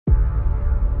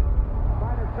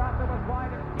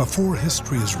Before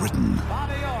history is written,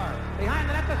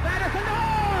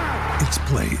 it's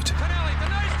played.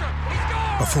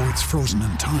 Before it's frozen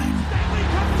in time,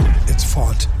 it's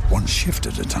fought one shift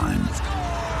at a time.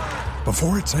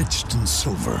 Before it's etched in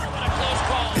silver,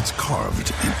 it's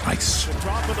carved in ice.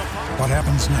 What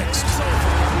happens next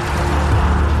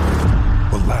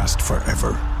will last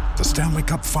forever. The Stanley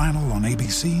Cup Final on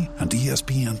ABC and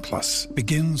ESPN Plus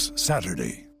begins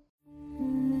Saturday.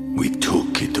 We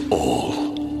took it all.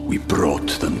 We brought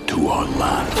them to our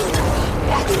land.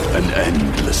 An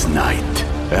endless night,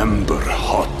 ember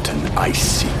hot and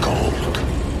icy cold.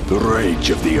 The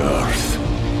rage of the earth.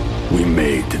 We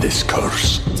made this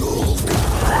curse.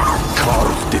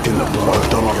 Carved it in the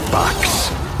blood on our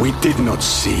backs. We did not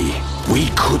see. We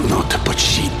could not, but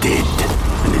she did.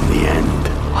 And in the end...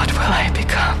 What will I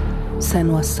become?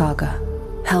 Senua's Saga.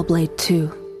 Hellblade 2.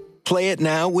 Play it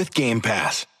now with Game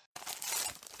Pass.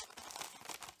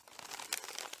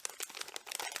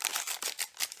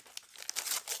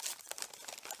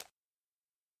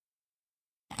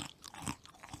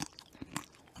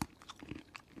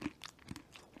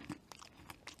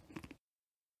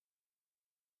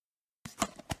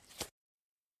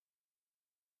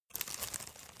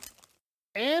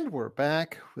 And we're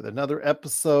back with another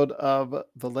episode of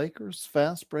the Lakers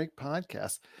Fast Break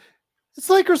Podcast. It's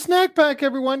Lakers Snack Pack,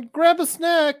 everyone. Grab a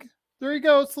snack. There you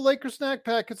go. It's the Lakers Snack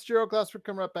Pack. It's Gerald Glassford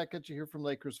coming right back at you here from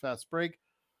Lakers Fast Break.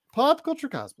 Pop Culture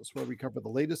Cosmos, where we cover the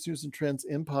latest news and trends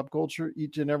in pop culture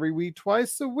each and every week,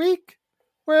 twice a week,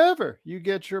 wherever you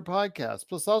get your podcast.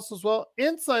 Plus also as well,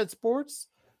 Inside Sports,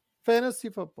 Fantasy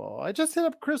Football. I just hit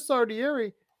up Chris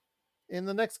Ardieri. In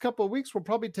the next couple of weeks, we'll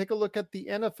probably take a look at the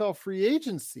NFL free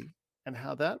agency and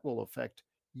how that will affect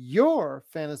your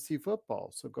fantasy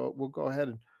football. So we'll go ahead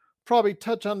and probably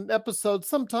touch on an episode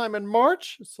sometime in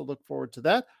March. So look forward to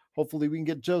that. Hopefully we can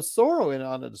get Joe Soro in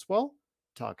on it as well.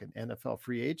 Talking NFL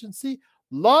free agency.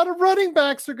 A lot of running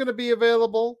backs are going to be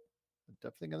available. I'm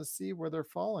definitely going to see where they're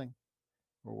falling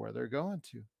or where they're going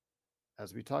to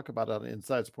as we talk about it on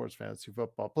Inside Sports Fantasy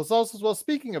Football. Plus also as well,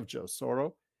 speaking of Joe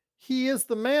Soro, he is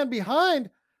the man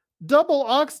behind Double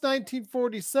Ox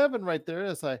 1947 right there.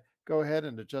 As I go ahead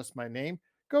and adjust my name,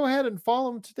 go ahead and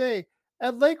follow him today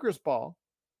at LakersBall.com.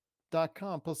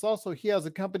 Plus also he has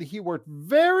a company he worked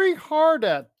very hard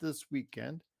at this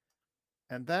weekend,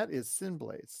 and that is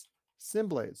Sinblaze.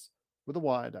 Sinblaze with a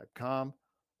Y.com.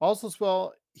 Also as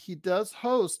well, he does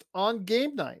host on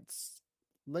game nights,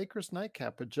 Lakers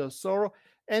Nightcap with Joe Soro.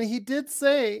 And he did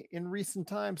say in recent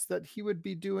times that he would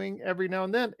be doing every now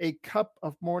and then a cup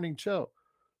of morning Joe.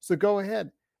 So go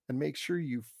ahead and make sure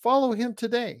you follow him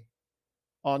today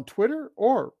on Twitter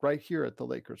or right here at the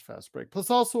Lakers Fast Break. Plus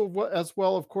also as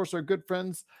well, of course, our good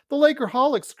friends, the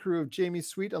Lakerholics crew of Jamie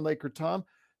Sweet and Laker Tom.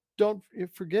 Don't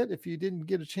forget, if you didn't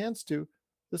get a chance to,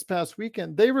 this past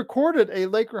weekend, they recorded a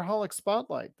Lakerholic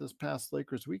Spotlight this past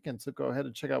Lakers weekend. So go ahead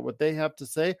and check out what they have to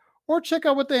say. Or check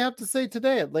out what they have to say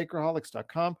today at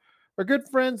Lakerholics.com. Our good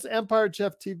friends, Empire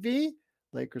Jeff TV,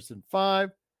 Lakers in 5,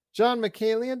 John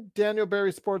McCallion, Daniel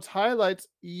Berry Sports Highlights,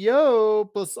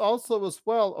 plus also as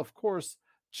well, of course,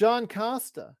 John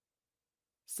Costa,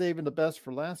 saving the best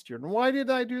for last year. And why did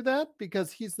I do that?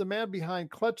 Because he's the man behind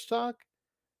Clutch Talk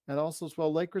and also as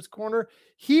well Lakers Corner.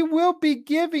 He will be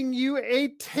giving you a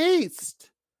taste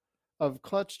of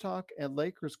Clutch Talk and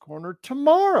Lakers Corner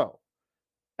tomorrow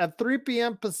at 3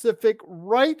 p.m. Pacific,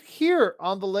 right here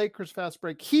on the Lakers Fast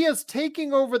Break. He is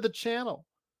taking over the channel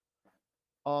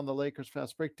on the Lakers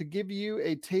Fast Break to give you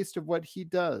a taste of what he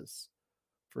does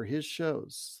for his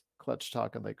shows, Clutch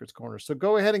Talk and Lakers Corner. So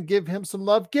go ahead and give him some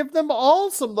love. Give them all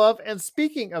some love. And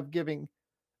speaking of giving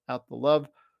out the love,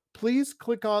 please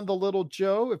click on the little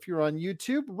Joe if you're on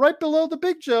YouTube, right below the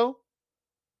big Joe,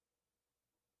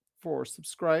 for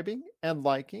subscribing and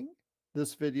liking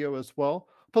this video as well.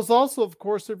 Plus also, of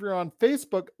course, if you're on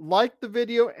Facebook, like the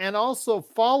video and also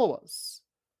follow us.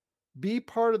 Be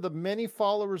part of the many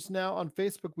followers now on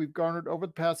Facebook we've garnered over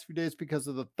the past few days because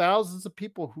of the thousands of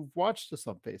people who've watched us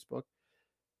on Facebook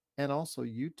and also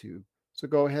YouTube. So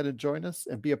go ahead and join us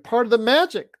and be a part of the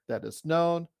magic that is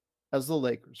known as the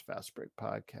Lakers Fast Break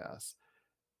Podcast.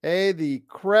 Hey, the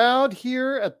crowd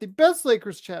here at the best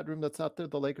Lakers chat room that's out there,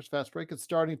 the Lakers Fast Break, is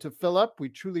starting to fill up. We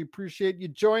truly appreciate you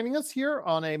joining us here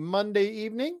on a Monday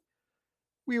evening.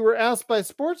 We were asked by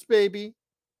Sports Baby,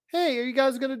 hey, are you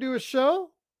guys going to do a show?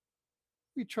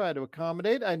 We try to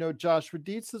accommodate. I know Joshua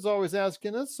Dietz is always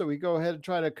asking us, so we go ahead and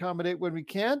try to accommodate when we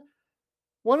can.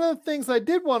 One of the things I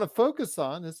did want to focus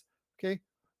on is, okay,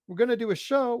 we're going to do a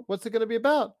show. What's it going to be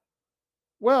about?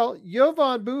 Well,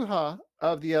 Jovan Buha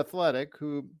of The Athletic,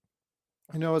 who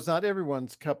I know is not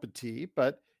everyone's cup of tea,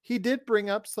 but he did bring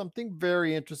up something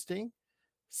very interesting.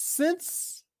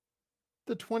 Since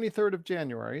the 23rd of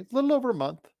January, a little over a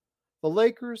month, the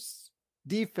Lakers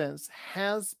defense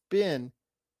has been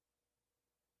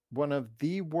one of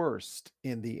the worst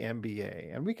in the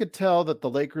NBA. And we could tell that the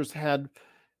Lakers had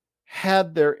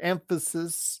their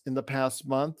emphasis in the past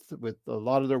month with a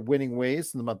lot of their winning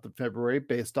ways in the month of February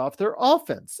based off their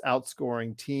offense,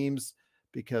 outscoring teams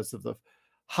because of the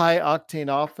high octane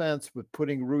offense with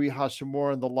putting Rui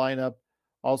Hachimura in the lineup.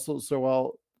 Also,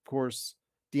 of course,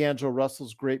 D'Angelo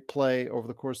Russell's great play over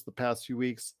the course of the past few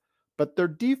weeks. But their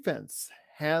defense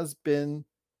has been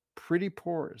pretty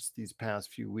porous these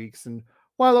past few weeks. And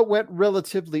while it went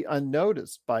relatively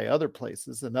unnoticed by other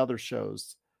places and other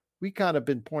shows, we kind of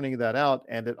been pointing that out,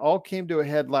 and it all came to a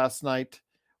head last night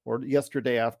or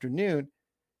yesterday afternoon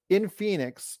in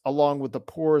Phoenix, along with the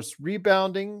porous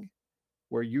rebounding,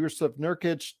 where Jusuf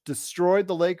Nurkic destroyed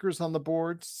the Lakers on the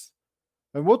boards.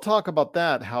 And we'll talk about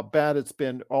that, how bad it's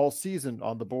been all season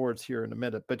on the boards here in a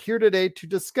minute. But here today to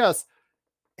discuss,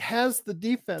 has the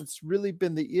defense really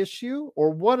been the issue, or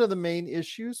what are the main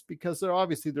issues? Because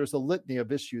there's a litany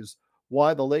of issues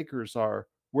why the Lakers are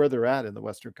where they're at in the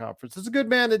Western Conference. It's a good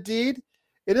man indeed.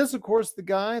 It is, of course, the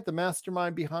guy, the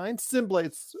mastermind behind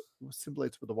SynBlades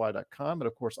with a Y.com, and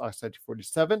of course, Oxide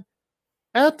 247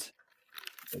 at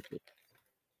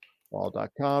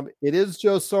wall.com. It is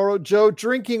Joe Soro. Joe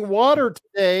drinking water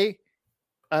today,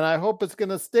 and I hope it's going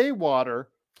to stay water.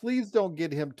 Please don't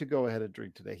get him to go ahead and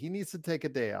drink today. He needs to take a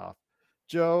day off.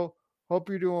 Joe, hope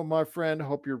you're doing, my friend.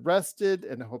 Hope you're rested,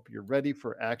 and hope you're ready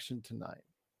for action tonight.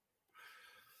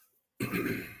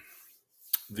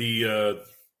 The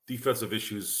defensive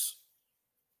issues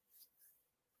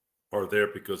are there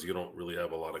because you don't really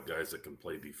have a lot of guys that can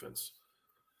play defense.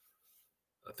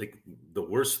 I think the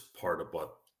worst part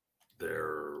about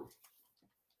their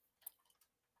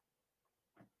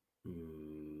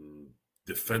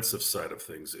defensive side of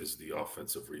things is the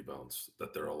offensive rebounds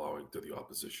that they're allowing to the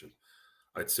opposition.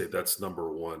 I'd say that's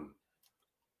number one.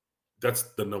 That's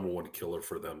the number one killer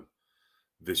for them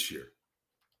this year.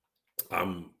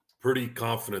 I'm pretty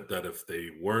confident that if they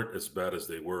weren't as bad as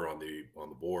they were on the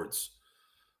boards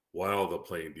while they're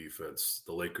playing defense,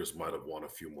 the Lakers might have won a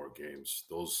few more games.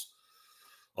 Those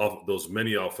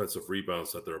many offensive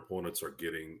rebounds that their opponents are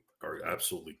getting are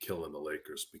absolutely killing the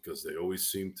Lakers because they always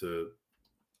seem to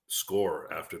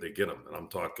score after they get them. And I'm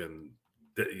talking,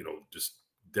 just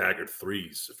dagger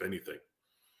threes, if anything.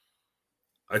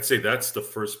 I'd say that's the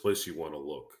first place you want to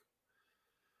look.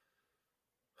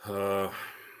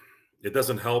 It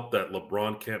doesn't help that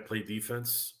LeBron can't play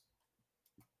defense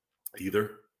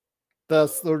either.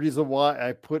 That's the reason why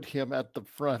I put him at the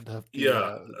front of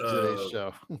today's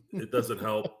show. It doesn't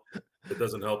help. It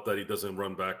doesn't help that he doesn't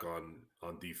run back on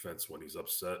defense when he's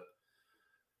upset.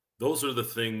 Those are the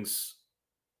things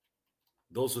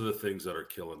that are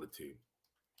killing the team.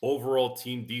 Overall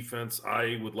team defense,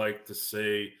 I would like to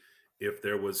say if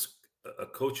there was a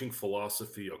coaching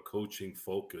philosophy, a coaching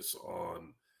focus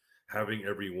on having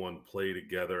everyone play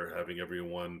together, having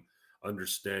everyone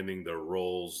understanding their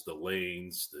roles, the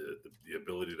lanes, the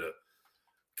ability to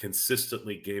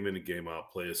consistently game in and game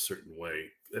out play a certain way.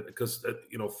 Because,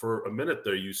 for a minute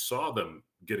there, you saw them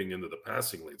getting into the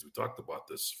passing lanes. We talked about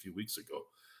this a few weeks ago.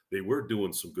 They were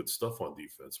doing some good stuff on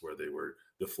defense where they were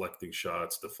deflecting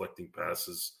shots, deflecting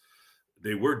passes.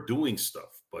 They were doing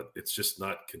stuff, but it's just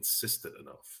not consistent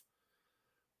enough.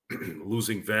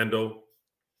 Losing Vando,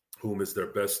 whom is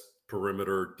their best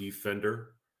perimeter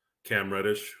defender, Cam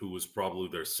Reddish, who was probably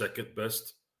their second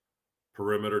best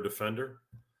perimeter defender.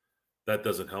 That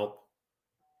doesn't help.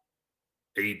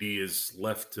 AD is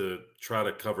left to try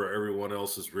to cover everyone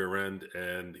else's rear end,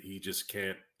 and he just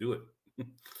can't do it.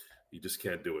 He just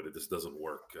can't do it. It just doesn't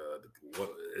work.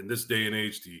 In this day and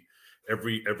age,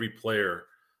 every player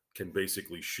can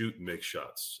basically shoot and make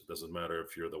shots. It doesn't matter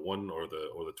if you're the 1 or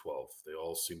the 12. They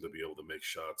all seem to be able to make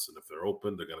shots, and if they're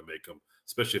open, they're going to make them,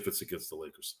 especially if it's against the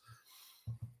Lakers.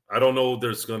 I don't know if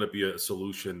there's going to be a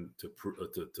solution to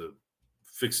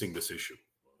fixing this issue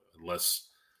unless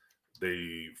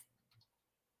I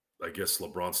guess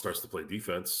LeBron starts to play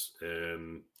defense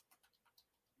and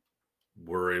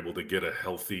we're able to get a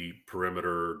healthy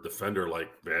perimeter defender like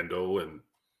Vando and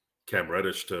Cam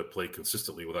Reddish to play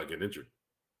consistently without getting injured.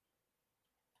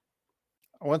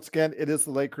 Once again, it is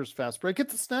the Lakers Fast Break.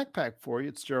 It's a snack pack for you.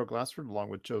 It's Gerald Glassford along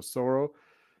with Joe Soro.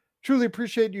 Truly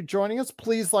appreciate you joining us.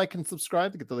 Please like and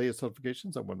subscribe to get the latest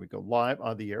notifications on when we go live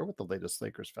on the air with the latest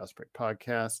Lakers Fast Break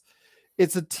podcast.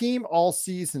 It's a team all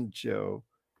season, Joe,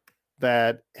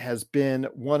 that has been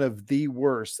one of the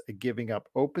worst at giving up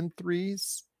open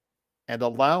threes and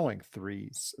allowing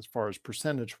threes as far as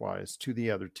percentage-wise to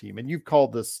the other team. And you've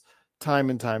called this time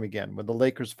and time again. When the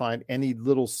Lakers find any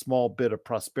little small bit of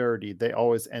prosperity, they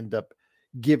always end up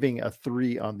giving a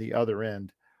three on the other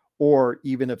end, or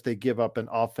even if they give up an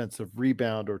offensive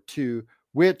rebound or two,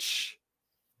 which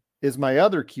is my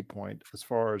other key point as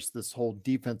far as this whole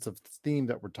defensive theme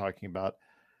that we're talking about.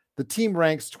 The team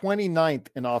ranks 29th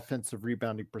in offensive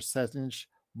rebounding percentage,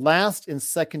 last in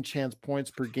second chance points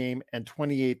per game, and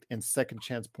 28th in second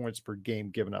chance points per game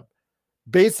given up.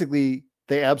 Basically,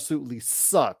 they absolutely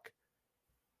suck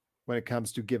when it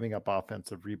comes to giving up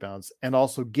offensive rebounds and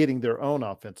also getting their own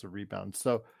offensive rebounds.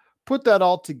 So put that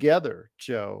all together,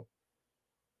 Joe.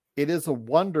 It is a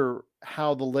wonder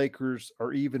how the Lakers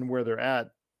are even where they're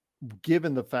at,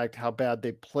 given the fact how bad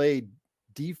they played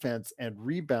defense and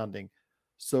rebounding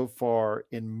so far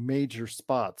in major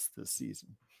spots this season.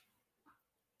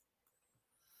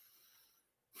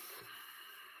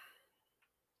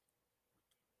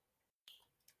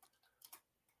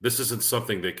 This isn't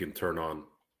something they can turn on.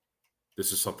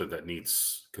 This is something that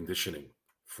needs conditioning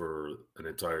for an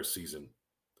entire season.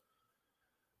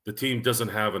 The team doesn't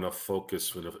have enough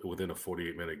focus within a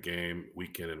 48-minute game,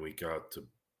 week in and week out, to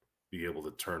be able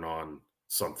to turn on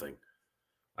something.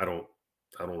 I don't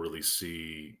really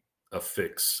see a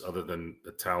fix other than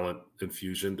a talent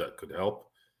infusion that could help.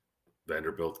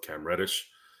 Vanderbilt, Cam Reddish.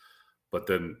 But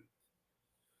then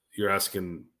you're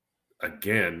asking,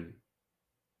 again,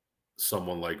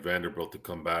 someone like Vanderbilt to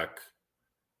come back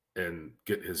and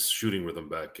get his shooting rhythm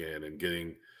back in and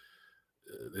getting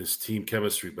his team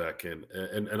chemistry back in.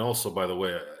 And also, by the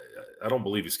way, I don't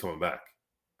believe he's coming back.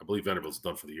 I believe Vanderbilt's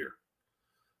done for the year.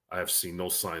 I have seen no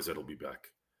signs that he'll be back.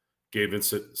 Gabe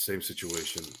Vincent, same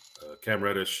situation. Cam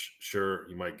Reddish, sure,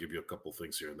 he might give you a couple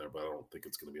things here and there, but I don't think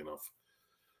it's going to be enough.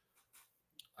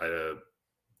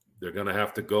 They're going to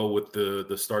have to go with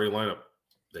the starting lineup.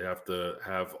 They have to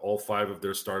have all five of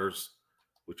their starters,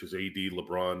 which is AD,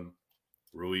 LeBron,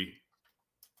 Rui,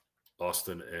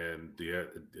 Austin, and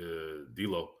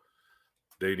D'Lo.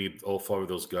 They need all five of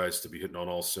those guys to be hitting on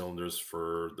all cylinders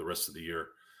for the rest of the year.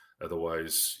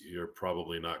 Otherwise, you're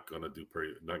probably not going to do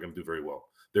very well.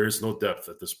 There is no depth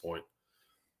at this point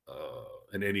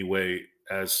in any way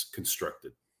as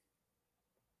constructed.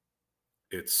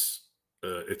 It's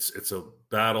a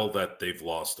battle that they've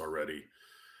lost already,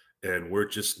 and we're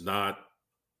just not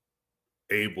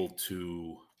able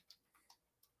to.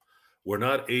 We're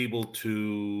not able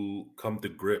to come to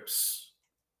grips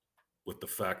with the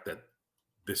fact that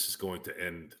this is going to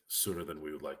end sooner than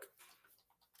we would like.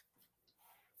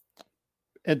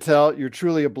 Intel, you're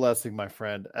truly a blessing, my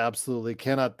friend. Absolutely.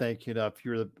 Cannot thank you enough.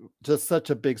 You're just such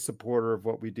a big supporter of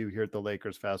what we do here at the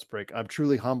Lakers Fast Break. I'm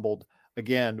truly humbled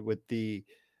again with the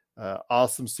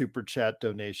awesome super chat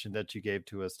donation that you gave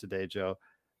to us today, Joe.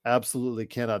 Absolutely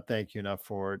cannot thank you enough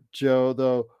for it. Joe,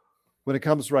 though, when it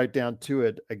comes right down to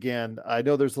it, again, I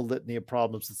know there's a litany of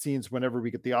problems. It seems whenever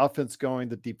we get the offense going,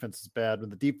 the defense is bad.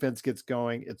 When the defense gets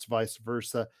going, it's vice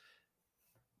versa.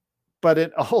 But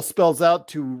it all spells out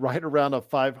to right around a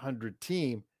 500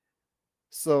 team.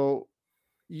 So,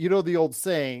 you know, the old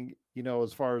saying, you know,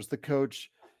 as far as the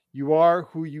coach, you are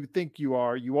who you think you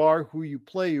are who you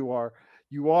play you are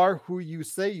who you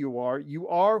say you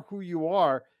are who you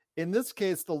are. In this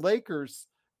case, the Lakers,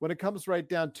 when it comes right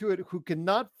down to it, who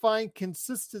cannot find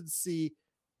consistency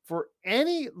for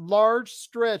any large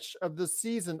stretch of the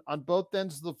season on both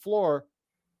ends of the floor,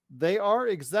 they are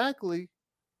exactly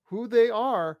who they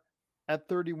are at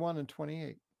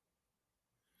 31-28.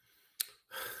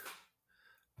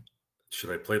 Should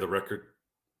I play the record?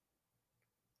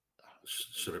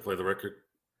 Should I play the record?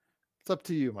 It's up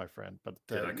to you, my friend. But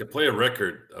yeah, I could play a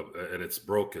record and it's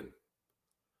broken.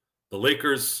 The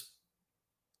Lakers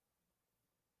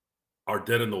are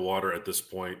dead in the water at this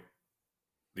point.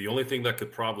 The only thing that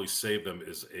could probably save them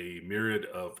is a myriad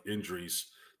of injuries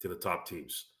to the top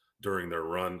teams during their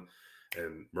run.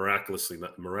 And miraculously,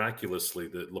 that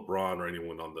LeBron or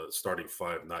anyone on the starting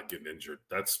five not getting injured.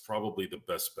 That's probably the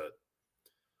best bet.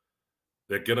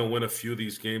 They're going to win a few of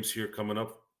these games here coming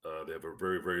up. They have a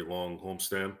very, very long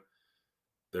homestand.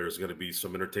 There's going to be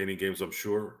some entertaining games, I'm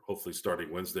sure, hopefully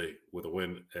starting Wednesday with a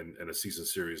win and a season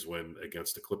series win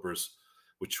against the Clippers,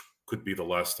 which could be the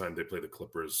last time they play the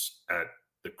Clippers at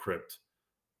the Crypt,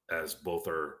 as both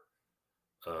are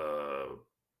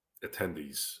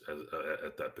attendees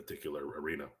at that particular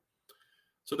arena.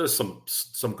 So there's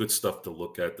some good stuff to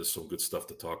look at. There's some good stuff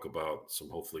to talk about.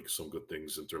 Hopefully some good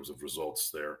things in terms of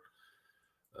results there.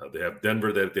 They have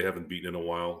Denver that they haven't beaten in a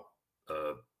while.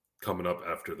 Coming up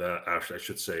after that,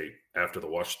 after the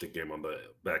Washington game on the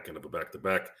back end of a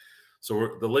back-to-back.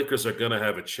 So the Lakers are going to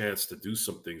have a chance to do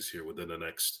some things here within the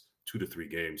next 2 to 3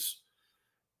 games.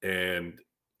 And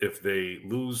if they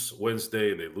lose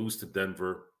Wednesday and they lose to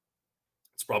Denver,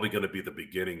 it's probably going to be the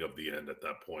beginning of the end at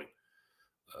that point.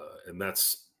 And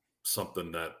that's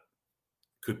something that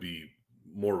could be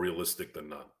more realistic than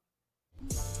not.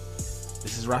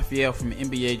 This is Raphael from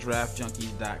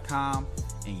NBADraftJunkies.com,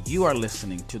 and you are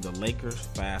listening to the Lakers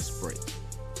Fast Break.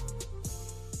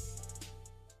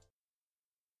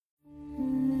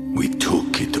 We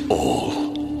took it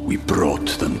all. We brought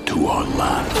them to our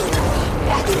land.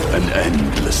 An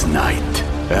endless night,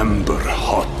 ember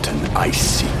hot and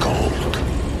icy cold.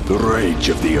 The rage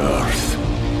of the earth.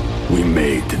 We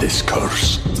made this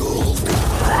curse.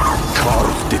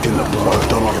 Carved it in the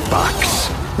blood on our backs.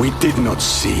 We did not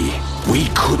see. We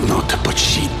could not, but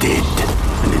she did.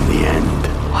 And in the end...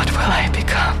 What will I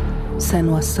become?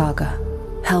 Senua's Saga.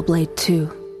 Hellblade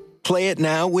 2. Play it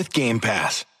now with Game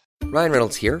Pass. Ryan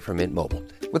Reynolds here from Mint Mobile.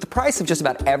 With the price of just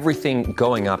about everything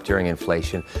going up during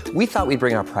inflation, we thought we'd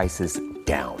bring our prices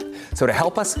down. So to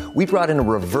help us, we brought in a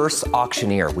reverse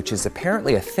auctioneer, which is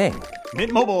apparently a thing.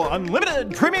 Mint Mobile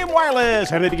Unlimited Premium Wireless.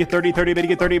 How to get 30, 30, bit to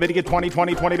get 30, bit to get 20,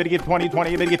 20, 20, bit to get 20, 20,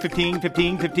 bit to get 15,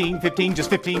 15, 15, 15, just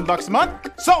 $15 a month?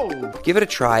 Sold! Give it a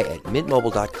try at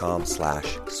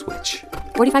mintmobile.com/switch.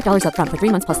 $45 up front for 3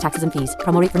 months plus taxes and fees.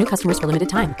 Promo rate for new customers for limited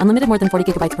time. Unlimited more than 40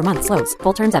 gigabytes per month. Slows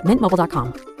full terms at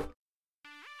mintmobile.com.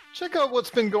 Check out what's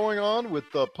been going on with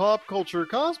the Pop Culture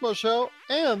Cosmos Show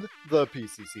and the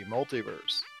PCC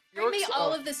Multiverse. Bring me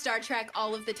all of the Star Trek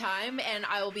all of the time, and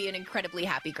I will be an incredibly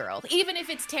happy girl. Even if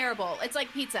it's terrible. It's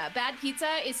like pizza. Bad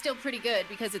pizza is still pretty good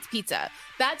because it's pizza.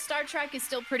 Bad Star Trek is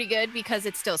still pretty good because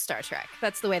it's still Star Trek.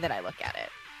 That's the way that I look at it.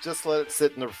 Just let it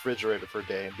sit in the refrigerator for a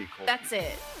day and be cold. That's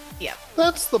it. Yep.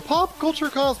 That's the Pop Culture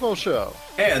Cosmos Show.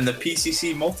 And the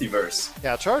PCC Multiverse.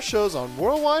 Catch our shows on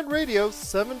Worldwide Radio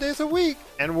 7 days a week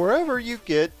and wherever you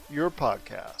get your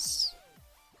podcasts.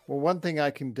 Well, one thing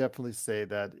I can definitely say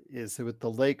that is with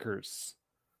the Lakers,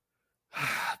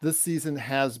 this season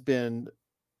has been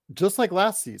just like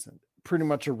last season, pretty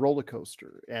much a roller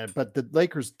coaster. But the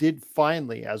Lakers did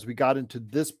finally, as we got into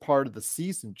this part of the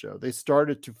season, Joe, they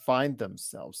started to find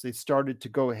themselves. They started to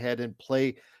go ahead and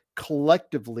play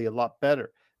collectively a lot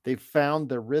better. They found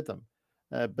their rhythm,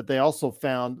 but they also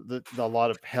found a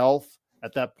lot of health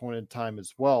at that point in time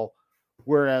as well.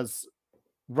 Whereas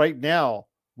right now,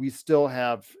 we still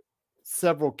have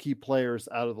several key players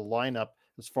out of the lineup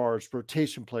as far as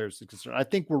rotation players are concerned. I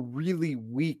think we're really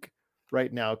weak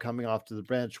right now coming off to the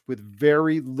bench with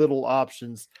very little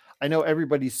options. I know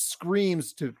everybody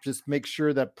screams to just make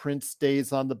sure that Prince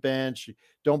stays on the bench.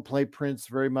 Don't play Prince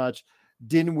very much.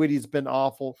 Dinwiddie's been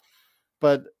awful.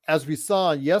 But as we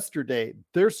saw yesterday,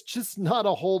 there's just not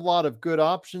a whole lot of good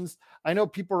options. I know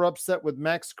people are upset with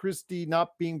Max Christie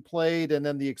not being played and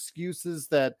then the excuses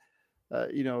that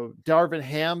Darvin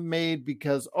Ham made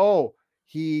because,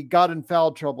 he got in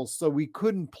foul trouble, so we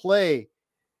couldn't play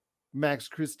Max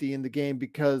Christie in the game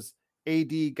because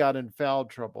AD got in foul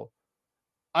trouble.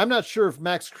 I'm not sure if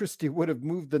Max Christie would have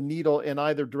moved the needle in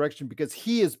either direction because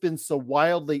he has been so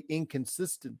wildly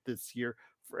inconsistent this year.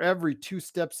 For every 2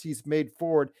 steps he's made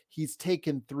forward, he's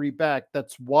taken 3 back.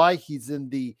 That's why he's in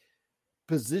the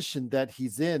position that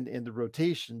he's in the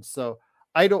rotation. So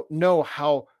I don't know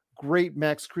how great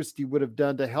Max Christie would have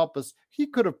done to help us. He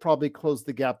could have probably closed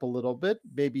the gap a little bit.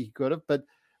 Maybe he could have. But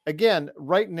again,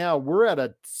 right now we're at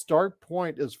a start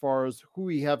point as far as who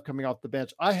we have coming off the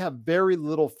bench. I have very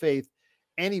little faith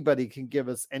anybody can give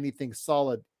us anything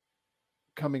solid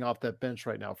coming off that bench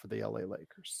right now for the LA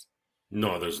Lakers.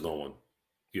 No, there's no one.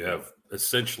 You have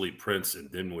essentially Prince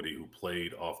and Dinwiddie who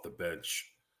played off the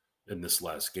bench in this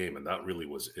last game, and that really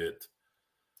was it.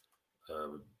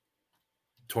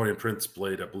 Taurean Prince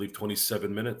played, I believe,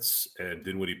 27 minutes, and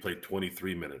Dinwiddie played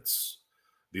 23 minutes.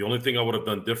 The only thing I would have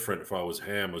done different if I was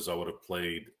Ham was I would have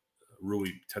played Rui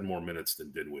 10 more minutes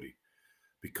than Dinwiddie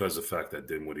because of the fact that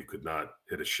Dinwiddie could not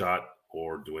hit a shot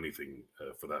or do anything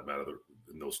for that matter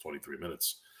in those 23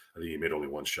 minutes. I think he made only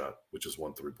 1 shot, which is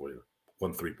one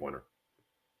three-pointer.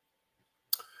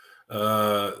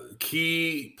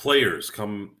 Key players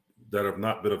that have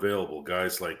not been available,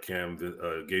 guys like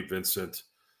Gabe Vincent,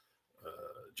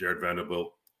 Jared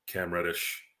Vanderbilt, Cam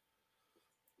Reddish.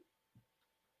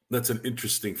 That's an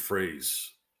interesting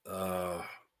phrase. For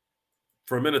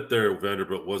a minute there,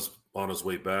 Vanderbilt was on his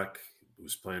way back. He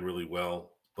was playing really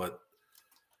well, but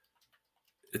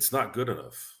it's not good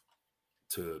enough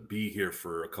to be here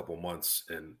for a couple months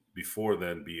and before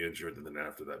then be injured and then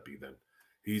after that be then.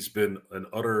 He's been an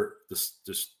utter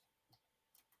just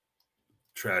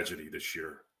tragedy this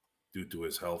year due to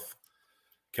his health.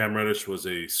 Cam Reddish was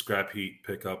a scrap heat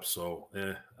pickup, so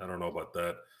I don't know about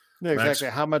that. Yeah, exactly.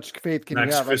 How much faith can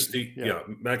you have? Christie,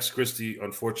 Max Christie,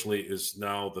 unfortunately, is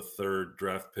now the third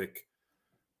draft pick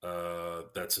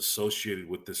that's associated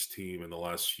with this team in the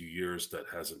last few years that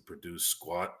hasn't produced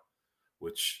squat,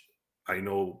 which I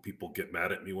know people get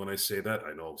mad at me when I say that.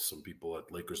 I know some people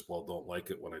at Lakers Ball don't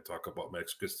like it when I talk about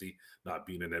Max Christie not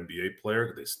being an NBA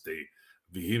player. They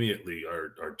vehemently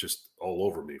are just all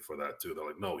over me for that too. They're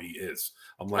like, no, he is.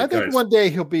 I'm like, I think guys, one day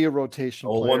he'll be a rotation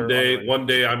player. One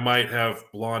day I might have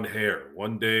blonde hair.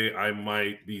 One day I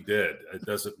might be dead. It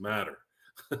doesn't matter.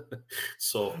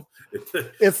 So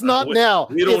it's not now.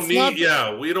 We don't need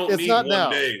one now.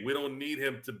 day. We don't need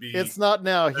him to be. It's not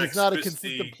now. He's Max not a Christie.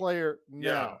 consistent player now.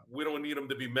 Yeah, we don't need him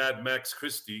to be Mad Max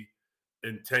Christie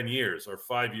in 10 years or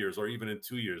 5 years or even in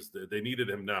 2 years. They needed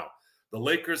him now. The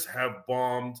Lakers have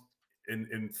bombed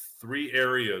in 3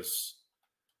 areas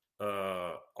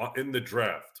in the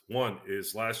draft. One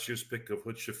is last year's pick of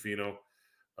Hood Schifino,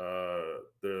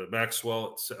 the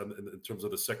Maxwell in terms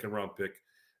of the second round pick.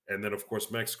 And then, of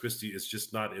course, Max Christie is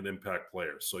just not an impact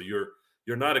player. So you're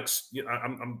not.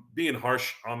 I'm being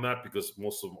harsh on that because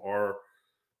most of them are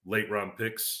late round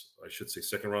picks. I should say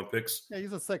second round picks. Yeah,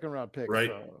 he's a second round pick, right?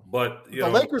 So. But the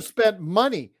Lakers spent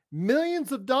money,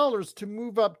 millions of dollars, to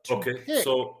move up to pick.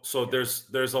 So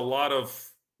there's a lot of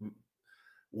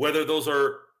whether those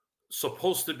are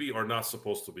supposed to be or not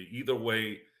supposed to be. Either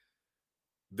way,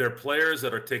 they're players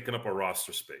that are taking up a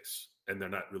roster space and they're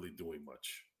not really doing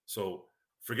much. So.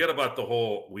 Forget about the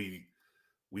whole we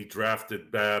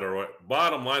drafted bad or what.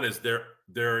 Bottom line is they're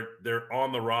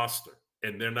on the roster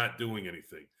and they're not doing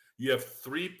anything. You have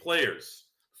 3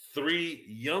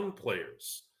 young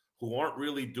players who aren't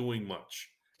really doing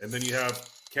much. And then you have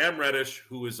Cam Reddish,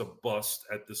 who is a bust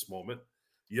at this moment.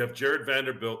 You have Jared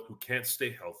Vanderbilt, who can't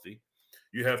stay healthy.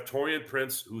 You have Taurean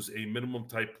Prince, who's a minimum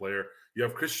type player. You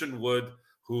have Christian Wood,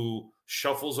 who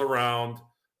shuffles around.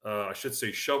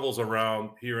 Shovels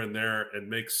around here and there and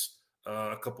makes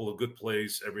a couple of good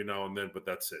plays every now and then, but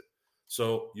that's it.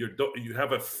 So you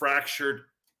have a fractured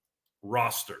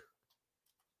roster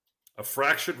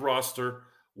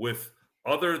with,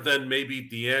 other than maybe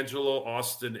D'Angelo,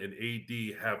 Austin, and AD,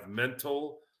 have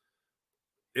mental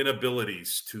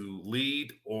inabilities to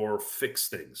lead or fix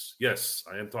things. Yes,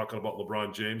 I am talking about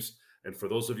LeBron James. And for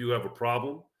those of you who have a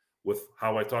problem with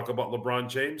how I talk about LeBron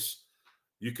James,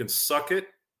 you can suck it.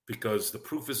 Because the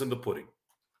proof is in the pudding,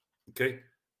 okay?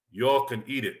 Y'all can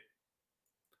eat it.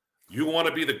 You want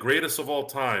to be the greatest of all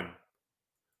time.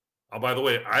 Oh, by the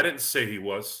way, I didn't say he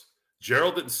was.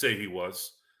 Gerald didn't say he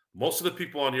was. Most of the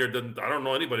people on here didn't. I don't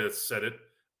know anybody that said it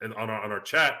on our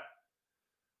chat.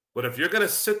 But if you're going to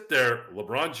sit there,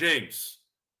 LeBron James,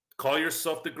 call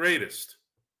yourself the greatest,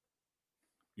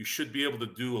 you should be able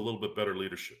to do a little bit better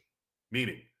leadership.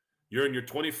 Meaning, you're in your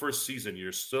 21st season.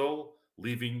 You're still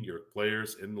leaving your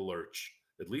players in the lurch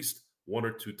at least 1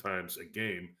 or 2 times a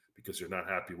game because you're not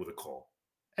happy with a call.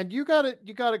 And you got to,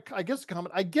 I guess,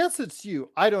 comment. I guess it's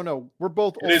you. I don't know. We're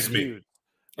both old dudes. It is me.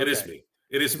 It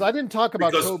is me. I didn't talk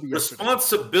about Kobe yesterday.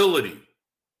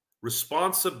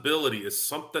 Responsibility is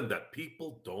something that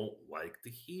people don't like to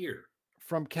hear.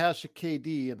 From Cash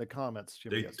KD in the comments.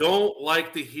 Jimmy, they don't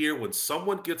like to hear when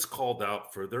someone gets called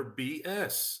out for their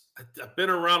BS. I've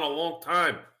been around a long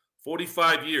time.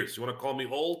 45 years. You want to call me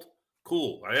old?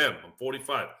 Cool. I am. I'm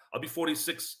 45. I'll be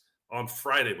 46 on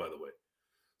Friday, by the way.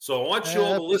 So I want you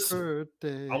all to listen.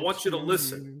 I want you to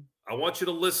listen. I want you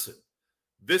to listen.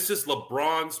 This is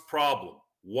LeBron's problem.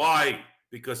 Why?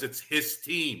 Because it's his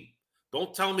team.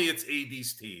 Don't tell me it's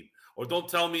AD's team. Or don't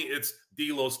tell me it's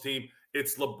D'Lo's team.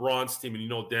 It's LeBron's team. And you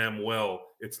know damn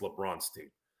well it's LeBron's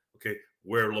team. Okay?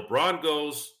 Where LeBron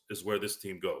goes is where this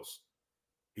team goes.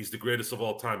 He's the greatest of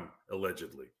all time,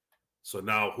 allegedly. So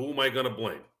now who am I going to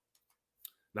blame?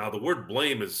 Now, the word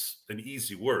blame is an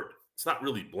easy word. It's not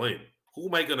really blame. Who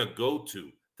am I going to go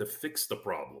to fix the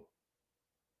problem?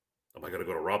 Am I going to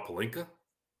go to Rob Pelinka?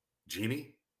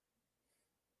 Jeannie?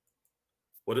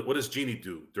 What does Jeannie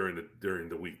do during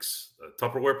the weeks?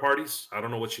 Tupperware parties? I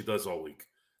don't know what she does all week.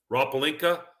 Rob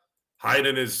Pelinka hide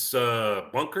in his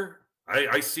bunker?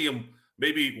 I see him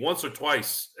maybe once or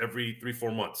twice every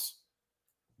 3-4 months.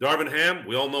 Darvin Ham,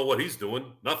 we all know what he's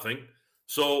doing. Nothing.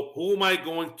 So who am I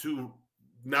going to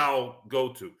now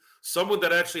go to? Someone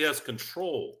that actually has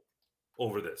control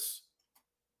over this.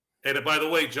 And by the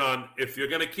way, John, if you're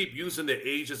going to keep using the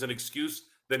age as an excuse,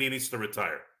 then he needs to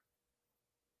retire.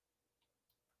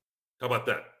 How about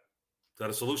that? Is that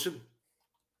a solution?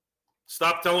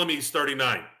 Stop telling me he's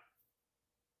 39.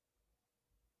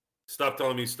 Stop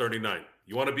telling me he's 39.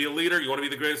 You want to be a leader? You want to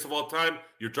be the greatest of all time?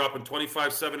 You're dropping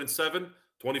 25, 7, and 7.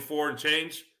 24 and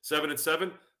change,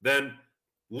 7-7, then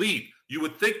lead. You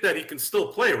would think that he can still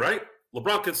play, right?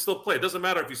 LeBron can still play. It doesn't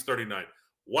matter if he's 39.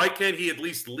 Why can't he at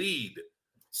least lead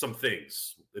some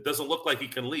things? It doesn't look like he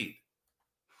can lead.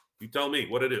 You tell me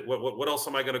what it is. What else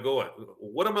am I going to go at?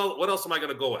 What else am I going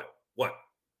to go at? What?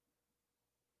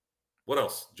 What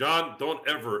else? John, don't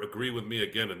ever agree with me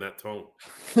again in that tone.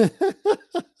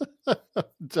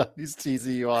 Johnny's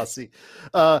teasing you, Aussie.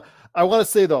 I want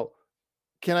to say, though,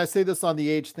 can I say this on the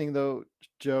age thing, though,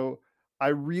 Joe? I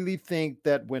really think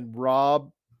that when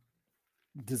Rob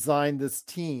designed this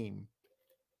team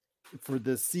for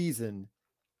this season,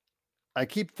 I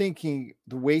keep thinking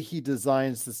the way he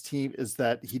designs this team is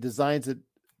that he designs it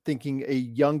thinking a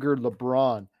younger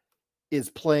LeBron is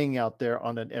playing out there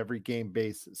on an every game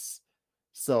basis.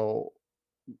 So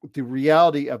the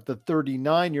reality of the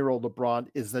 39-year-old LeBron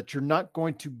is that you're not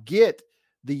going to get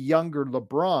the younger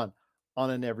LeBron on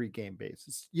an every game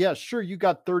basis. Yeah, sure, you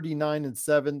got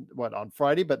 39-7 on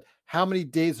Friday, but how many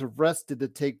days of rest did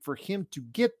it take for him to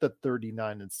get the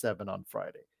 39-7 on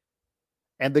Friday?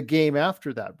 And the game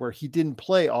after that, where he didn't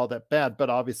play all that bad, but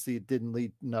obviously it didn't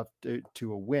lead enough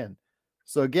to a win.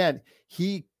 So again,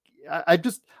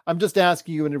 I'm just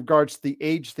asking you in regards to the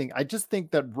age thing. I just think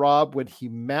that Rob, when he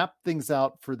mapped things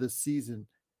out for this season,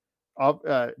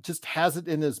 just has it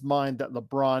in his mind that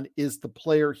LeBron is the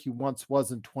player he once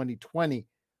was in 2020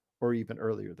 or even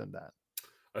earlier than that.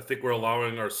 I think we're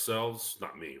allowing ourselves,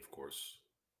 not me, of course,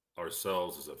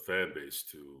 ourselves as a fan base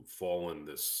to fall in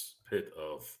this pit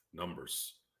of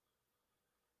numbers.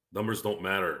 Numbers don't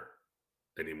matter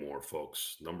anymore,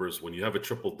 folks. Numbers, when you have a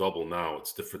triple-double now,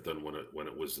 it's different than when it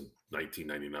was in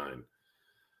 1999.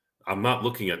 I'm not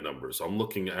looking at numbers. I'm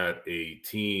looking at a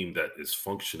team that is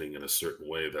functioning in a certain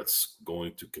way that's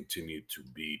going to continue to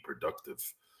be productive.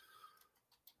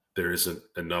 There isn't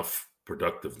enough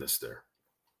productiveness there.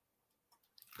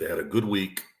 They had a good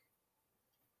week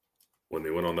when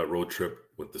they went on that road trip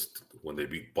when they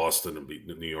beat Boston and beat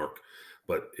New York,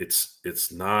 but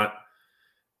it's not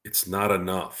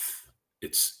enough.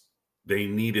 They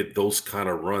needed those kind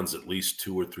of runs at least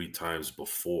 2 or 3 times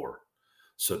before,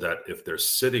 so that if they're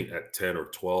sitting at 10 or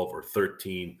 12 or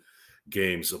 13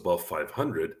 games above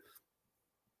 500,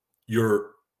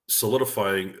 you're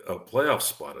solidifying a playoff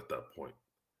spot at that point.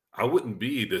 I wouldn't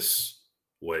be this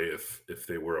way if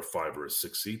they were a 5 or a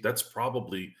 6 seed. That's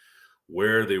probably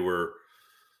where they were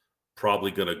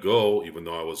probably going to go, even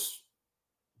though I was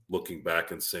looking back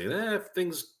and saying, if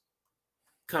things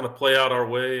kind of play out our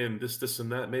way and this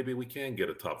and that, maybe we can get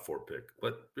a top 4 pick.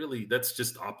 But really, that's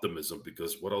just optimism,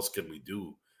 because what else can we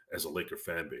do as a Laker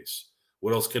fan base?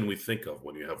 What else can we think of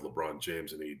when you have LeBron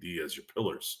James and AD as your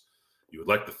pillars? You would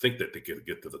like to think that they could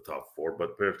get to the top 4,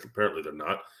 but apparently they're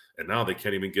not. And now they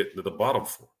can't even get into the bottom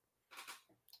 4.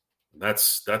 And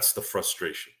that's the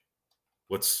frustration.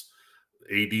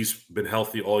 AD's been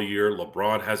healthy all year.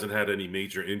 LeBron hasn't had any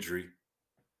major injury.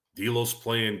 D'Lo's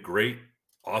playing great.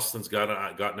 Austin's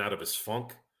gotten out of his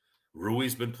funk.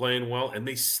 Rui's been playing well, and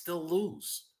they still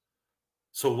lose.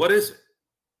 So what is it?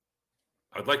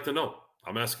 I'd like to know.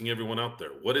 I'm asking everyone out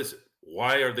there, what is it?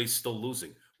 Why are they still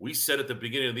losing? We said at the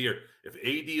beginning of the year, if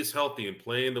AD is healthy and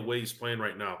playing the way he's playing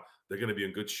right now, they're going to be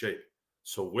in good shape.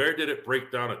 So where did it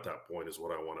break down at that point is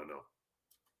what I want to know.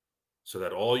 So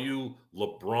that all you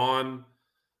LeBron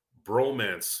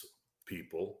bromance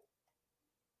people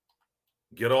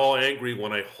get all angry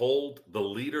when I hold the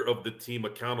leader of the team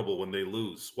accountable when they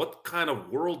lose. What kind of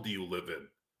world do you live in?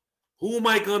 Who am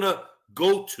I going to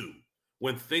go to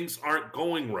when things aren't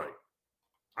going right?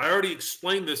 I already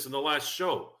explained this in the last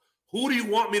show. Who do you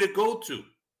want me to go to?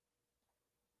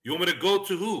 You want me to go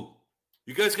to who?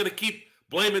 You guys going to keep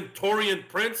blaming Taurean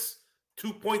Prince,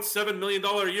 $2.7 million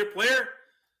a year player?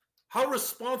 How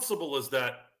responsible is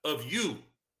that of you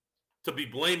to be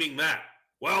blaming that?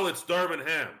 Well, it's Darvin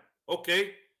Ham.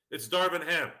 Okay, it's Darvin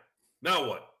Ham. Now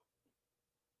what?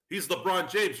 He's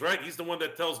LeBron James, right? He's the one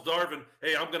that tells Darvin,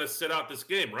 hey, I'm going to sit out this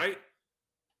game, right?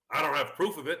 I don't have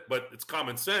proof of it, but it's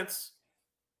common sense.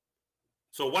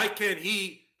 So why can't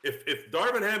he, if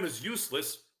Darvin Ham is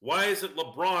useless, why isn't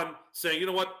LeBron saying, you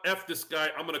know what, F this guy,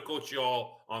 I'm going to coach you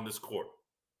all on this court?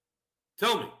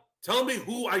 Tell me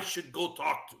who I should go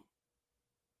talk to.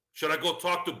 Should I go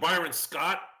talk to Byron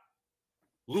Scott,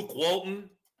 Luke Walton,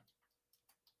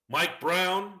 Mike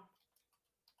Brown,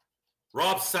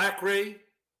 Rob Sacre?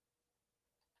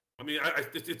 I mean,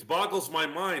 it boggles my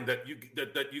mind that you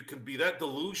can be that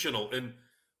delusional. And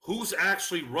who's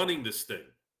actually running this thing?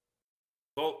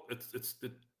 Well,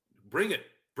 bring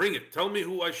it. Tell me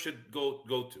who I should go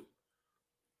to.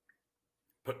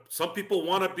 But some people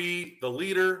want to be the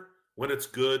leader when it's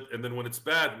good, and then when it's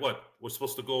bad, what? We're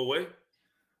supposed to go away?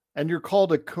 and you're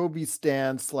called a Kobe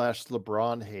stan /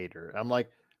 LeBron hater. I'm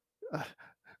like,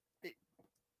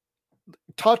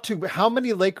 talk to how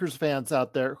many Lakers fans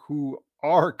out there who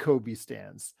are Kobe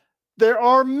stans. There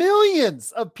are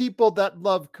millions of people that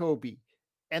love Kobe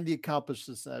and the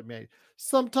accomplishments that made.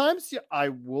 Sometimes I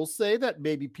will say that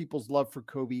maybe people's love for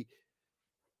Kobe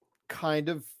kind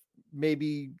of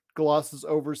maybe glosses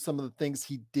over some of the things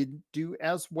he didn't do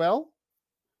as well,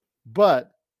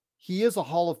 but he is a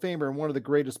Hall of Famer and one of the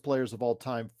greatest players of all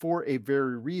time for a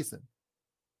very reason.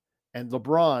 And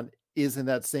LeBron is in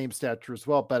that same stature as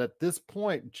well. But at this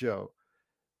point, Joe,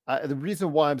 the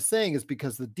reason why I'm saying is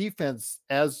because the defense,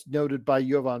 as noted by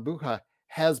Jovan Buha,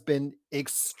 has been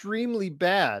extremely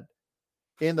bad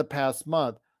in the past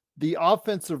month. The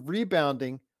offensive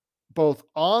rebounding, both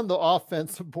on the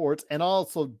offensive boards and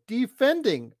also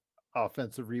defending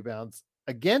offensive rebounds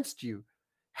against you,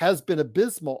 has been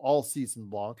abysmal all season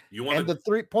long. And the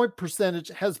 3-point percentage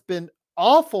has been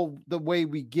awful the way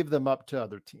we give them up to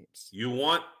other teams. You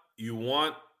want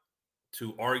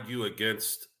to argue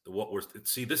against what we're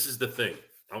see. This is the thing.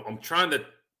 I'm trying to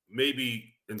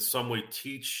maybe in some way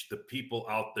teach the people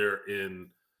out there in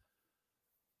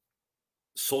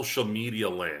social media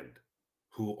land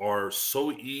who are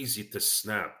so easy to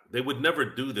snap. They would never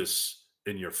do this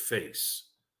in your face.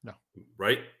 No.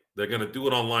 Right? They're going to do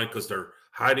it online because they're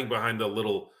hiding behind the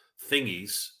little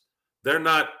thingies. They're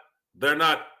not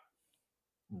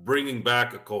bringing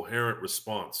back a coherent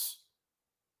response.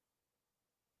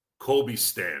 Kobe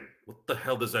stan. What the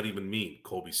hell does that even mean,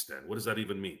 Kobe stan? What does that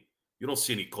even mean? You don't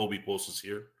see any Kobe posters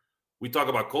here. We talk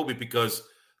about Kobe because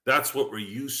that's what we're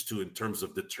used to in terms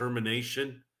of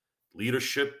determination,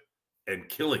 leadership, and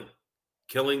killing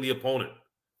the opponent.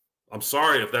 I'm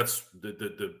sorry if that's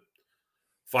the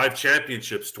 5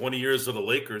 championships, 20 years of the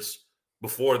Lakers.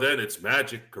 Before then, it's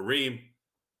Magic, Kareem,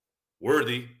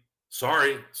 Worthy.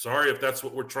 Sorry if that's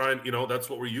what we're trying. That's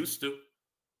what we're used to.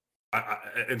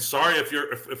 And sorry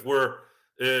if we're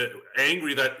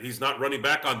angry that he's not running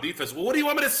back on defense. Well, what do you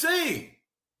want me to say?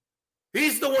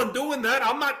 He's the one doing that.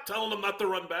 I'm not telling him not to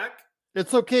run back.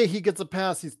 It's okay. He gets a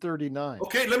pass. He's 39.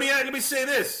 Okay, let me say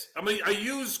this. I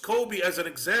use Kobe as an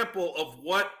example of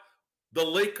what the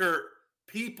Laker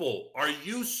people are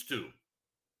used to.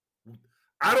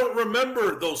 I don't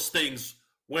remember those things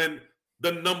when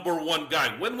the number one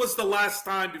guy. When was the last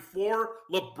time before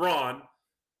LeBron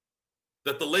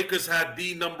that the Lakers had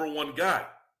the number one guy?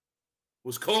 It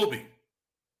was Kobe.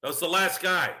 That was the last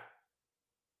guy.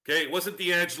 Okay, it wasn't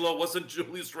D'Angelo, it wasn't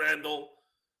Julius Randle,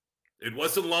 it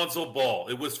wasn't Lonzo Ball.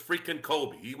 It was freaking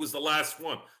Kobe. He was the last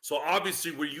one. So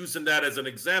obviously we're using that as an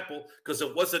example because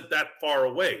it wasn't that far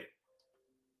away.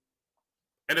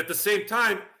 And at the same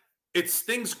time, it's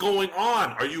things going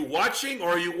on. Are you watching, or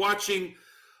are you watching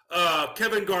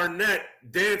Kevin Garnett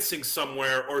dancing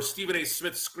somewhere or Stephen A.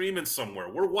 Smith screaming somewhere?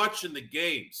 We're watching the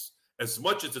games. As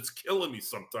much as it's killing me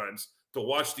sometimes to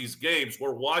watch these games,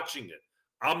 we're watching it.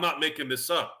 I'm not making this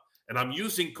up. And I'm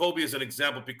using Kobe as an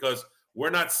example because we're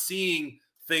not seeing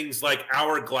things like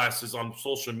hourglasses on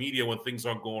social media when things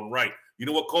aren't going right. You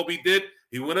know what Kobe did?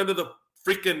 He went into the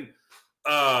freaking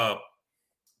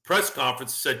press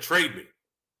conference and said, trade me.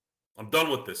 I'm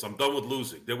done with this. I'm done with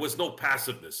losing. There was no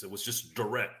passiveness. It was just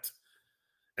direct.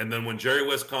 And then when Jerry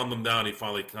West calmed him down, he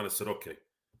finally kind of said, okay,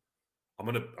 I'm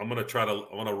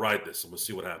gonna ride this. I'm gonna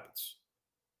see what happens.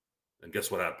 And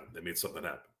guess what happened? They made something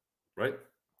happen. Right?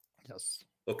 Yes.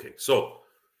 Okay. So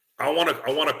I want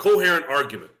a coherent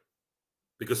argument,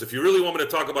 because if you really want me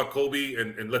to talk about Kobe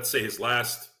and let's say his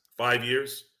last 5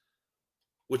 years,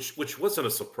 which wasn't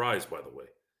a surprise, by the way.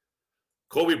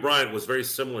 Kobe Bryant was very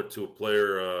similar to a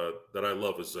player that I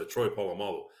love, is Troy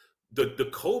Polamalu. The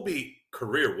Kobe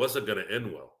career wasn't going to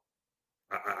end well.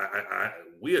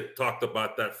 We had talked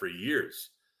about that for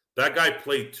years. That guy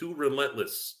played too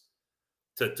relentless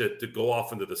to go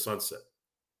off into the sunset.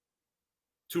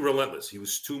 Too relentless. He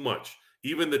was too much.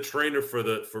 Even the trainer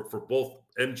for both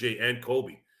MJ and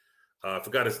Kobe, I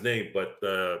forgot his name, but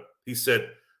he said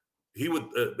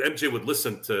MJ would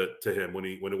listen to him when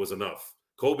it was enough.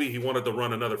 Kobe, he wanted to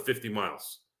run another 50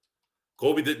 miles.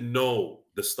 Kobe didn't know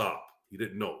the stop. He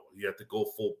didn't know. He had to go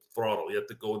full throttle. He had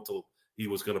to go until he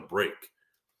was going to break.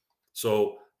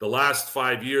 So the last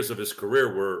 5 years of his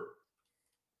career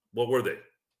what were they?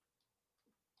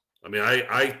 I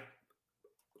mean,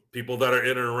 people that are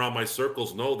in and around my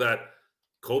circles know that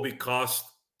Kobe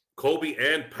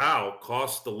and Pau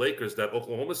cost the Lakers that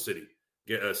Oklahoma City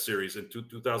series in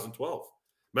 2012.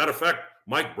 Matter of fact,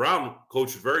 Mike Brown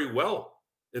coached very well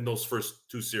in those first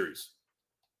 2 series.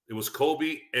 It was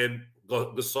Kobe and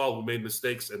Gasol who made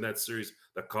mistakes in that series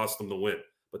that cost them the win.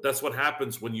 But that's what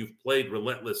happens when you've played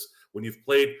relentless, when you've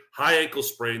played high ankle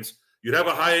sprains. You'd have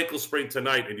a high ankle sprain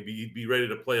tonight, and you'd be ready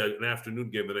to play an afternoon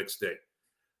game the next day.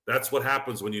 That's what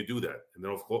happens when you do that. And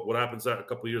then what happens a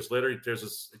couple of years later? He tears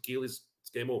his Achilles. It's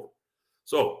game over.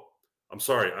 So I'm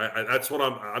sorry. That's what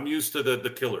I'm used to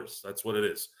the killers. That's what it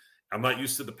is. I'm not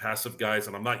used to the passive guys,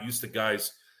 and I'm not used to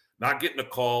guys not getting a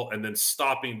call and then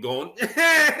stopping, going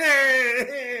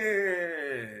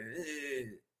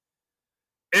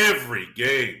every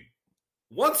game.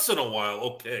 Once in a while,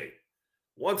 okay.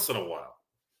 Once in a while.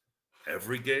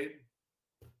 Every game?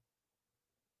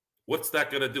 What's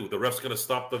that going to do? The ref's going to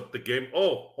stop the game?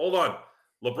 Oh, hold on.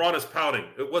 LeBron is pouting.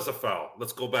 It was a foul.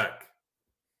 Let's go back.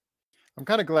 I'm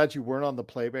kind of glad you weren't on the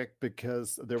playback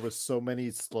because there was so many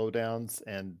slowdowns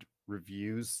and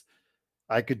reviews.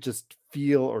 I could just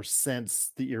feel or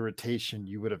sense the irritation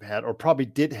you would have had, or probably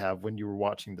did have, when you were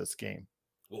watching this game.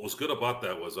 What was good about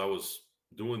that was I was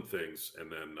doing things,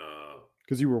 and then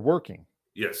because you were working.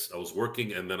 Yes, I was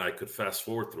working, and then I could fast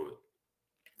forward through it.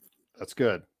 That's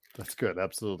good. That's good.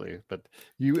 Absolutely. But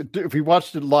if we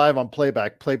watched it live on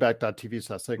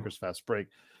playback.tv/LakersFastBreak,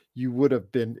 you would have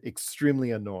been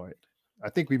extremely annoyed. I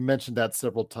think we mentioned that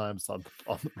several times on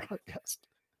the broadcast.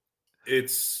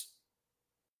 It's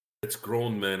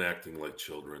grown men acting like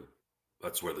children.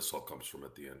 That's where this all comes from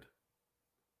at the end.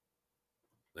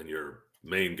 And your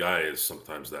main guy is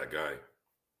sometimes that guy.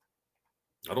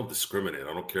 I don't discriminate.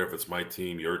 I don't care if it's my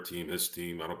team, your team, his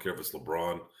team. I don't care if it's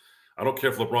LeBron. I don't care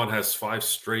if LeBron has 5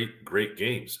 straight great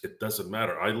games. It doesn't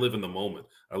matter. I live in the moment.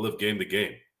 I live game to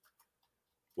game.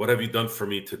 What have you done for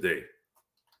me today?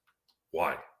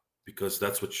 Why? Because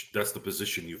that's the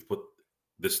position you've put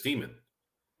this team in.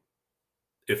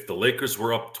 If the Lakers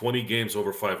were up 20 games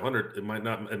over 500, it might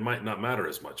not matter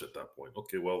as much at that point.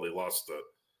 Okay, well, they lost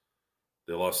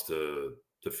to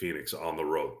Phoenix on the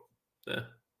road.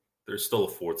 They're still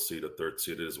a 4th seed, a 3rd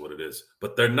seed. It is what it is.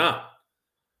 But they're not.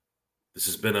 This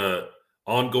has been an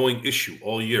ongoing issue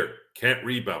all year. Can't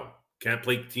rebound. Can't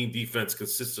play team defense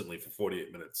consistently for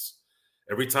 48 minutes.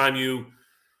 Every time you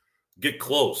get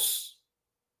close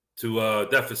to a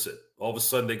deficit, all of a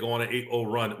sudden they go on an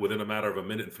 8-0 run within a matter of a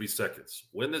minute and 3 seconds.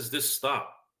 When does this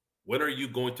stop? When are you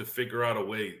going to figure out a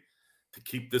way to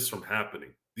keep this from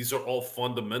happening? These are all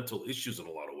fundamental issues in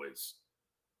a lot of ways.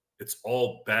 It's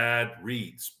all bad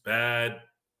reads, bad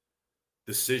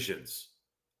decisions,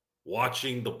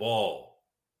 watching the ball,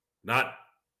 not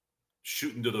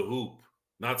shooting to the hoop,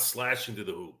 not slashing to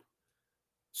the hoop.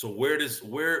 So if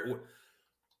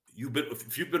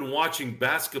you've been watching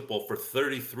basketball for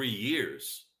 33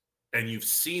 years and you've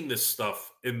seen this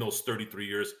stuff in those 33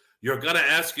 years, you're going to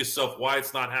ask yourself why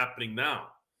it's not happening now.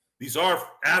 These are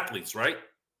athletes, right?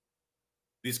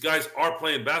 These guys are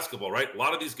playing basketball, right? A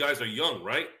lot of these guys are young,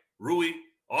 right? Rui,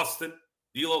 Austin,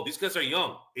 D'Lo, these guys are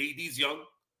young. AD's young.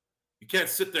 You can't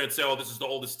sit there and say, oh, this is the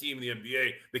oldest team in the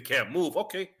NBA. They can't move.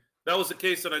 Okay, that was the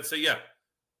case, and I'd say, yeah,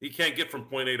 he can't get from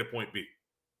point A to point B.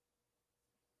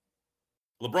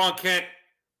 LeBron can't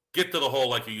get to the hole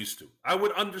like he used to. I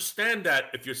would understand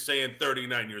that if you're saying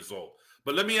 39 years old.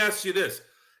 But let me ask you this.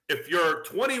 If you're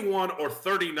 21 or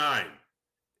 39,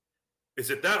 is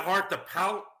it that hard to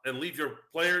pout and leave your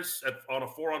players on a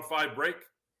 4-on-5 break?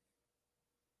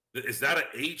 Is that an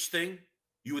age thing?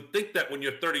 You would think that when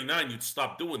you're 39, you'd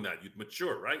stop doing that. You'd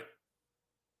mature, right?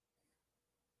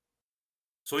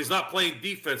 So he's not playing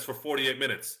defense for 48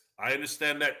 minutes. I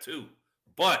understand that too.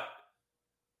 But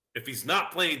if he's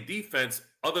not playing defense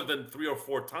other than 3 or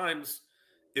 4 times,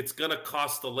 it's going to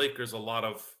cost the Lakers a lot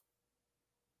of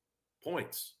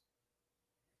points.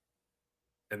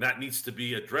 And that needs to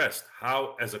be addressed.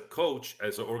 How, as a coach,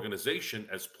 as an organization,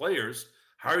 as players,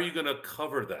 how are you going to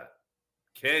cover that?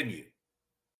 Can you?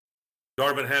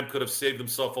 Darvin Ham could have saved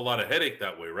himself a lot of headache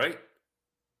that way, right?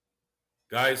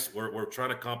 Guys, we're trying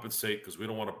to compensate because we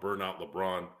don't want to burn out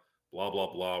LeBron, blah,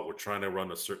 blah, blah. We're trying to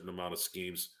run a certain amount of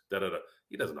schemes. Da-da-da.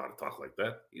 He doesn't know how to talk like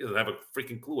that. He doesn't have a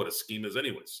freaking clue what a scheme is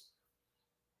anyways.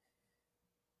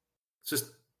 It's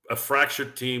just a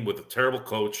fractured team with a terrible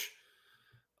coach,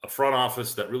 a front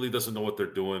office that really doesn't know what they're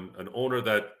doing, an owner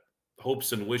that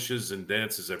hopes and wishes and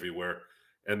dances everywhere.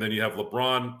 And then you have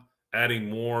LeBron adding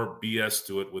more BS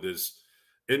to it with his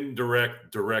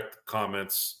indirect, direct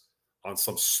comments on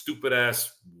some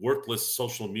stupid-ass, worthless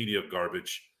social media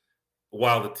garbage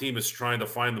while the team is trying to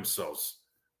find themselves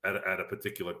at a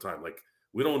particular time. Like,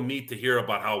 we don't need to hear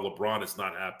about how LeBron is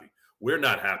not happy. We're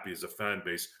not happy as a fan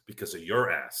base because of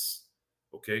your ass,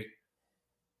 okay?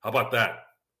 How about that?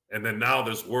 And then now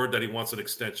there's word that he wants an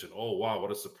extension. Oh, wow,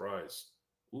 what a surprise.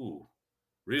 Ooh,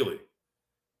 really?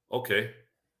 Okay.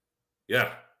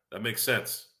 Yeah, that makes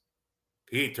sense.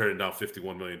 He ain't turning down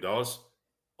 $51 million.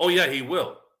 Oh, yeah, he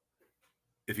will.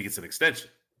 If he gets an extension.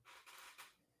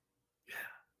 Yeah.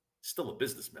 Still a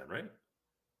businessman, right?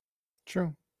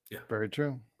 True. Yeah. Very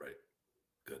true. Right.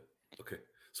 Good. Okay.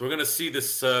 So we're going to see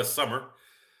this summer.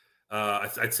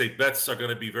 I'd say bets are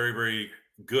going to be very, very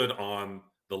good on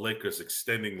the Lakers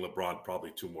extending LeBron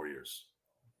probably 2 more years.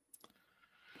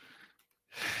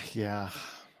 Yeah,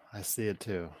 I see it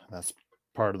too. That's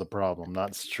part of the problem.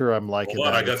 Not sure I'm liking Hold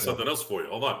on, that. I got something else for you.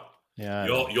 Hold on. Yeah.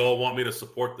 You all want me to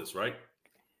support this, right?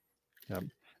 Yeah.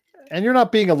 And you're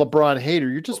not being a LeBron hater.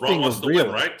 You're just LeBron being wants a to realist.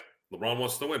 win, right? LeBron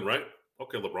wants to win, right?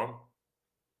 Okay, LeBron.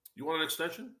 You want an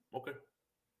extension? Okay.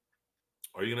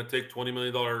 Are you going to take $20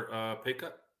 million pay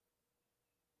cut?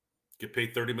 Get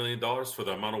paid $30 million for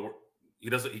the amount of work.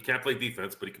 He can't play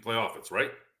defense, but he can play offense,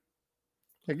 right?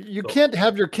 You can't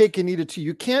have your cake and eat it too.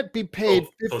 You can't be paid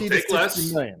 50 to 60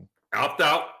 less, million. Opt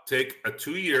out, take a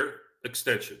 2-year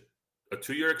extension. A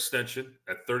 2-year extension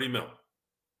at $30 million.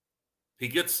 He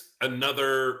gets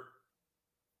another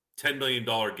 $10 million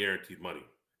guaranteed money.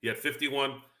 He had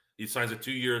 51. He signs a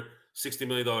 2-year, $60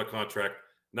 million contract.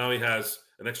 Now he has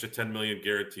an extra $10 million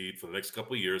guaranteed for the next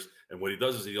couple of years. And what he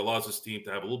does is he allows his team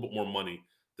to have a little bit more money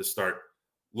to start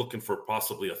looking for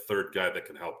possibly a third guy that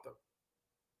can help them.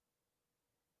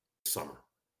 Summer.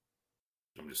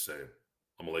 I'm just saying.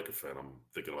 I'm a Laker fan. I'm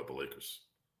thinking about the Lakers.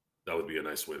 That would be a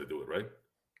nice way to do it, right?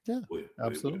 Yeah,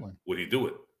 absolutely. Would he do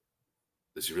it?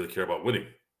 Does he really care about winning?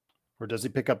 Or does he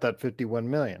pick up that 51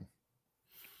 million?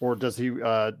 Or does he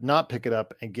not pick it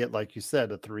up and get, like you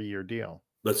said, a 3-year deal?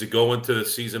 Does he go into the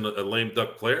season a lame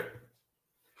duck player?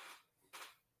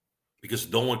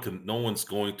 Because no one's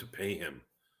going to pay him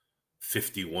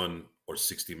 $51 or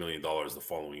 $60 million the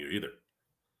following year either.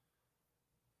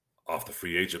 Off the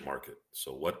free agent market.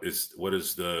 So what is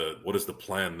the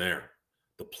plan there?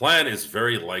 The plan is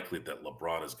very likely that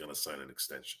LeBron is going to sign an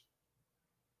extension.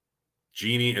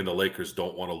 Genie and the Lakers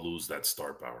don't want to lose that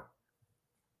star power.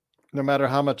 No matter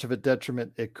how much of a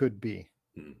detriment it could be.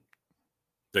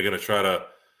 They're going to try to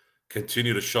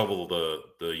continue to shovel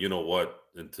the you know what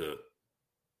into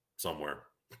somewhere.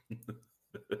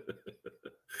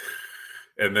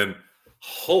 And then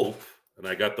hope, and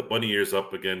I got the bunny ears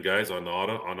up again, guys, on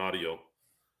audio.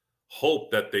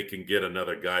 Hope that they can get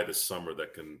another guy this summer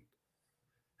that can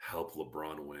help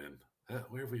LeBron win.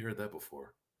 Where have we heard that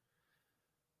before?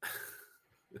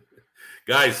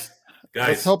 Guys.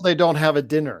 Let's hope they don't have a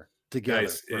dinner together.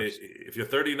 Guys, if you're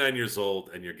 39 years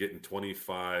old and you're getting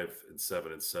 25 and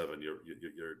 7 you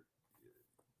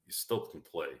still can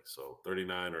play. So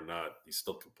 39 or not, you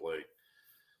still can play.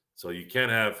 So you can't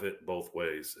have it both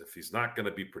ways. If he's not going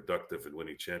to be productive in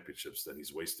winning championships, then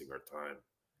he's wasting our time.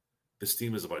 This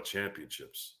team is about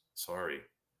championships. Sorry.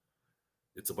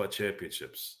 It's about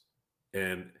championships.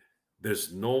 And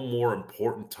there's no more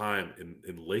important time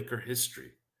in Laker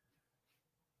history,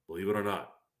 believe it or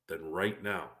not, than right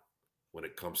now when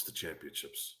it comes to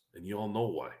championships. And you all know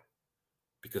why.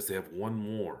 Because they have one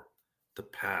more to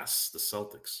pass the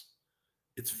Celtics.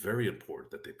 It's very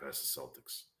important that they pass the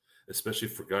Celtics, especially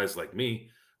for guys like me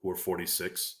who are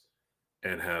 46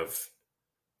 and have,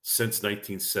 since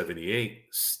 1978,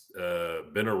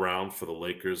 been around for the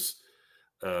Lakers'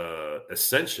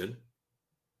 ascension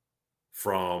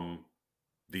from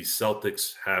the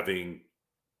Celtics having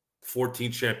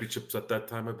 14 championships at that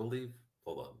time, I believe.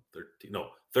 Hold on,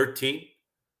 13,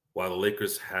 while the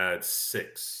Lakers had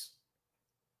 6.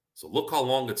 So look how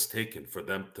long it's taken for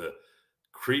them to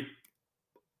creep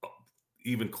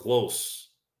even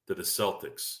close to the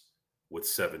Celtics with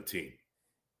 17.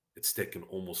 It's taken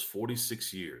almost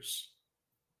 46 years.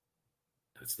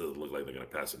 It doesn't look like they're going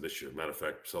to pass it this year. Matter of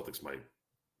fact, Celtics might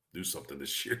do something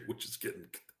this year, which is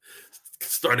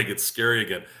starting to get scary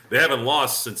again. They haven't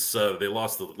lost since they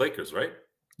lost to the Lakers, right?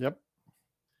 Yep.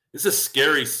 This is a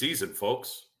scary season,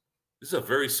 folks. This is a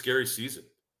very scary season.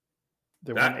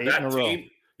 They won 8 in a row.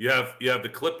 You have the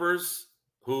Clippers,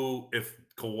 who, if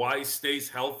Kawhi stays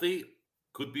healthy,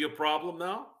 could be a problem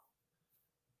now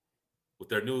with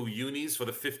their new unis for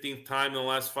the 15th time in the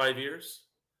last 5 years.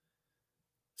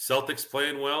 Celtics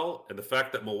playing well, and the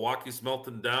fact that Milwaukee's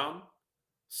melting down.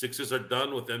 Sixers are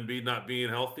done with Embiid not being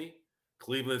healthy.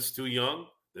 Cleveland's too young.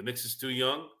 The Knicks is too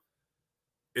young.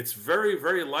 It's very,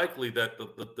 very likely that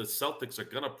the Celtics are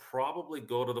going to probably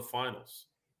go to the finals.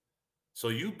 So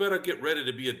you better get ready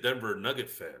to be a Denver Nugget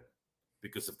fan,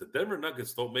 because if the Denver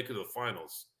Nuggets don't make it to the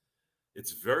finals,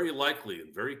 it's very likely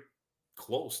and very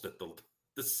close that the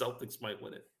Celtics might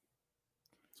win it.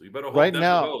 So you better hope Denver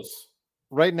goes.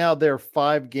 Right now, they're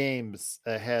 5 games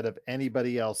ahead of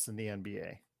anybody else in the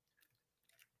NBA.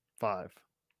 5.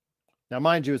 Now,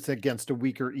 mind you, it's against a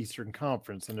weaker Eastern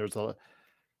Conference, and there's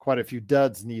quite a few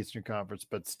duds in the Eastern Conference,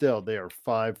 but still they are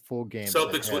 5 full games.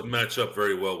 Celtics ahead. would match up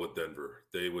very well with Denver.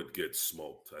 They would get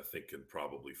smoked, I think, in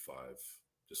probably 5,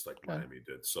 just like Miami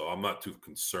did. So I'm not too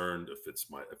concerned if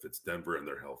it's Denver and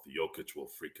they're healthy. Jokic will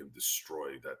freaking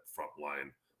destroy that front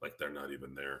line like they're not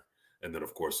even there. And then,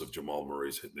 of course, if Jamal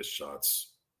Murray's hitting his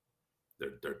shots,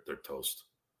 they're toast.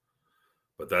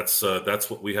 But that's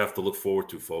what we have to look forward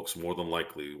to, folks. More than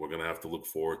likely, we're going to have to look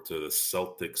forward to the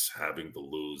Celtics having to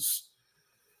lose.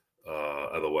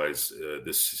 Otherwise,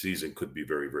 this season could be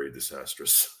very, very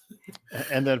disastrous.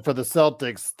 And then for the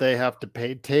Celtics, they have to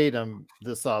pay Tatum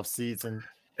this offseason.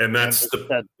 And that's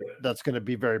going to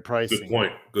be very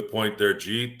pricey. Good point there,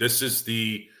 G. This is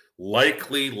the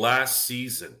likely last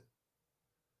season.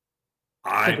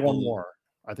 I think one more.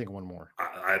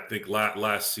 I think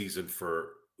last season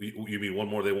for. You mean one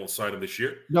more? They won't sign him this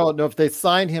year? No. If they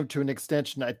sign him to an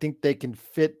extension, I think they can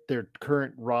fit their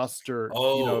current roster.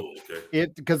 Okay.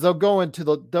 Because they'll go into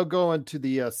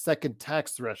the second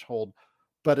tax threshold,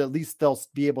 but at least they'll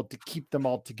be able to keep them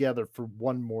all together for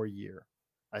one more year,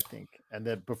 I think, and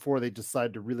then before they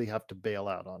decide to really have to bail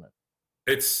out on it.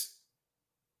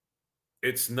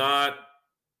 It's not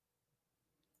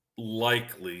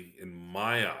likely in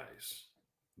my eyes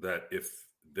that if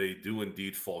they do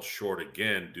indeed fall short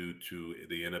again due to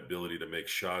the inability to make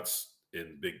shots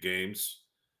in big games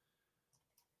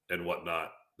and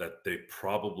whatnot, that they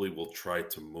probably will try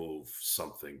to move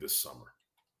something this summer.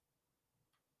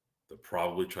 They'll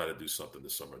probably try to do something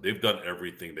this summer. They've done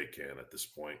everything they can at this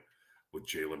point with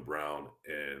Jaylen Brown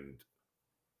and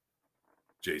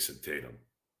Jason Tatum.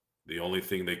 The only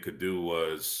thing they could do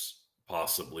was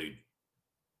possibly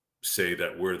say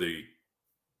that we're the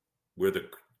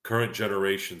current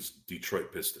generation's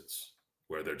Detroit Pistons,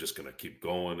 where they're just going to keep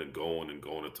going and going and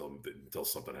going until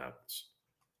something happens.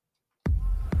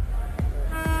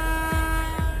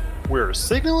 We're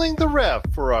signaling the ref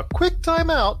for a quick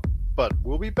timeout, but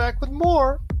we'll be back with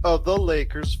more of the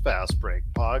Lakers Fast Break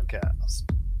podcast.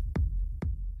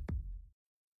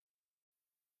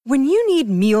 When you need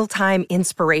mealtime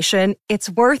inspiration,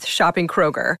 it's worth shopping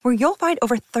Kroger, where you'll find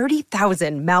over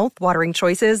 30,000 mouth-watering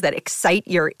choices that excite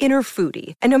your inner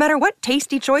foodie. And no matter what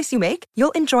tasty choice you make,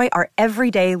 you'll enjoy our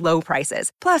everyday low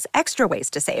prices, plus extra ways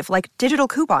to save, like digital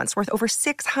coupons worth over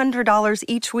 $600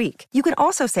 each week. You can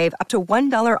also save up to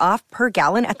 $1 off per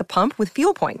gallon at the pump with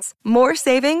fuel points. More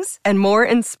savings and more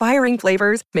inspiring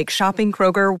flavors make shopping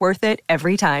Kroger worth it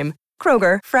every time.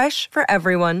 Kroger, fresh for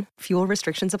everyone. Fuel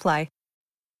restrictions apply.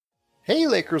 Hey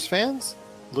Lakers fans,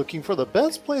 looking for the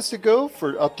best place to go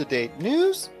for up-to-date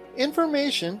news,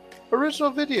 information,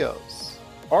 original videos,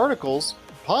 articles,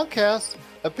 podcasts,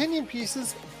 opinion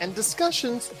pieces, and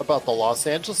discussions about the Los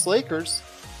Angeles Lakers?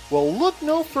 Well, look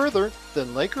no further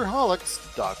than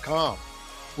Lakerholics.com.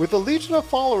 With a legion of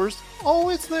followers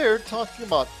always there talking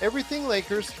about everything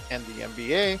Lakers and the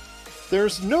NBA,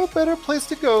 there's no better place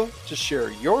to go to share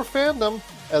your fandom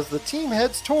as the team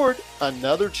heads toward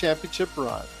another championship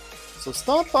run. So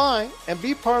stop by and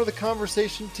be part of the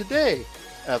conversation today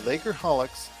at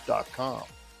Lakerholics.com.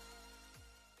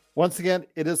 Once again,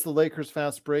 it is the Lakers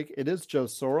Fast Break. It is Joe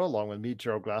Soro along with me,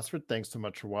 Gerald Glassford. Thanks so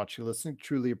much for watching, listening.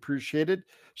 Truly appreciated.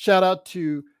 Shout out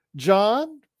to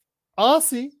John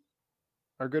Aussie,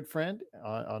 our good friend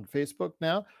on Facebook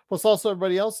now, plus also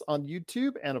everybody else on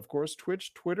YouTube and, of course,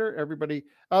 Twitch, Twitter, everybody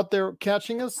out there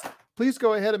catching us. Please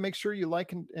go ahead and make sure you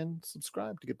like and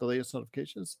subscribe to get the latest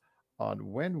notifications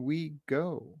on when we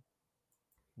go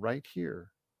right here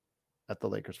at the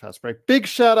Lakers Fast Break. Big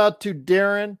shout out to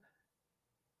Darren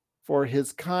for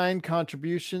his kind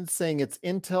contribution, saying it's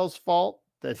Intel's fault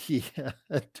that he had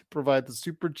to provide the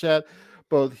super chat.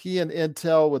 Both he and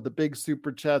Intel with the big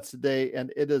super chats today,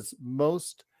 and it is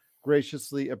most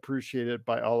graciously appreciated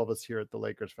by all of us here at the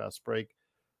Lakers Fast Break.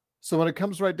 So when it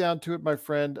comes right down to it, my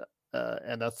friend,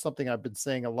 and that's something I've been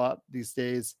saying a lot these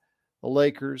days, the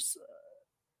Lakers,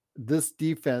 this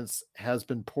defense has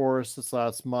been porous this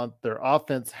last month. Their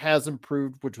offense has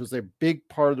improved, which was a big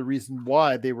part of the reason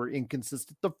why they were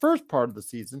inconsistent the first part of the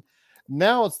season.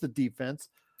 Now it's the defense.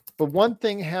 But one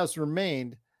thing has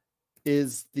remained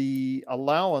is the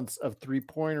allowance of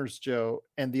three-pointers, Joe,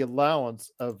 and the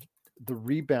allowance of the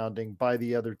rebounding by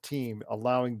the other team,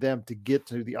 allowing them to get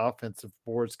to the offensive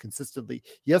boards consistently.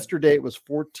 Yesterday, it was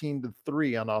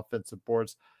 14-3 on offensive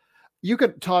boards. You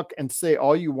could talk and say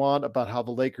all you want about how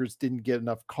the Lakers didn't get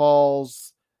enough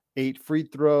calls, 8 free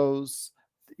throws,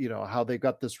 how they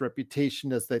got this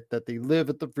reputation as that they live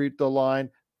at the free throw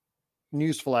line.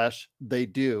 Newsflash, they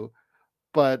do.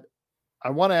 But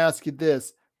I want to ask you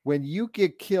this. When you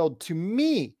get killed, to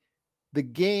me, the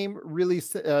game really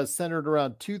centered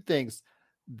around two things.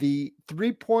 the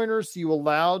 3-pointers you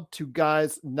allowed to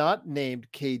guys not named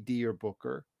KD or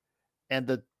Booker, and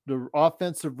the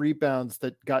offensive rebounds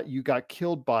that got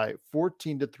killed by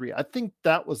 14-3. I think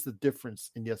that was the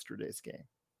difference in yesterday's game.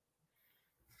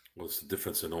 Well, it's the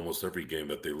difference in almost every game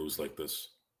that they lose like this.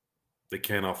 They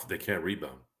can't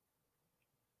rebound.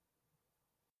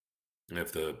 And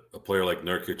if a player like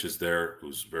Nurkic is there,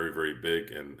 who's very, very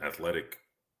big and athletic,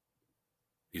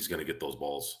 he's going to get those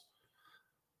balls.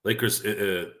 Lakers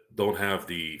don't have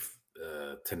the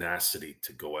tenacity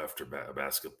to go after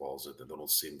basketballs. They don't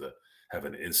seem to have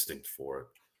an instinct for it.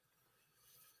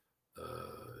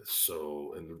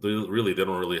 And they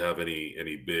don't really have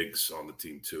any bigs on the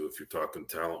team too. If you're talking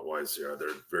talent-wise, yeah, they're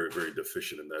very, very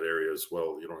deficient in that area as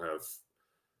well. You don't have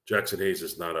Jackson Hayes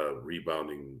is not a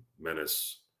rebounding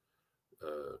menace.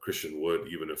 Christian Wood,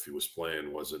 even if he was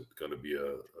playing, wasn't going to be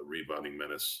a rebounding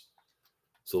menace.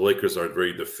 So the Lakers are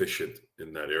very deficient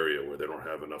in that area where they don't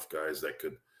have enough guys that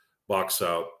could box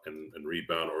out and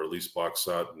rebound, or at least box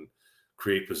out and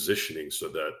create positioning so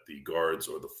that the guards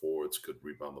or the forwards could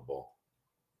rebound the ball.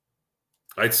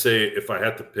 I'd say if I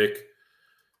had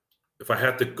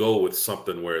to go with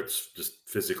something where it's just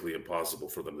physically impossible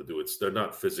for them to do it, they're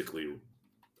not physically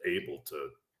able to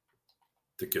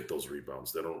get those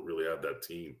rebounds. They don't really have that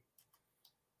team.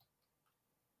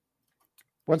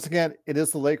 Once again, it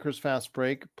is the Lakers Fast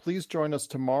Break. Please join us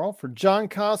tomorrow for John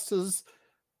Costa's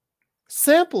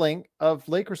sampling of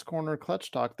Lakers Corner Clutch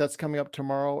Talk. That's coming up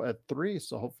tomorrow at 3.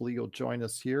 So hopefully you'll join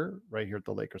us right here at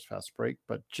the Lakers Fast Break.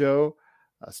 But Joe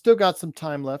still got some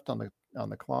time left on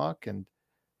the clock, and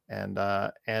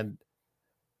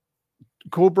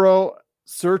cool, bro.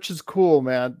 Search is cool,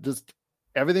 man. Just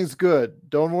everything's good.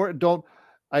 Don't worry.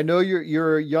 I know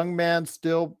you're a young man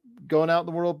still going out in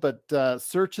the world, but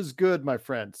search is good, my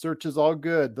friend. Search is all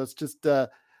good. Let's just let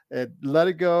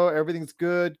it go. Everything's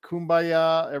good.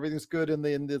 Kumbaya. Everything's good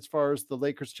in as far as the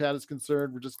Lakers chat is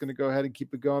concerned. We're just going to go ahead and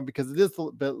keep it going because it is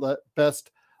the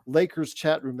best Lakers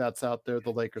chat room that's out there,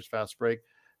 the Lakers Fast Break.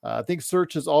 I think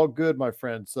search is all good, my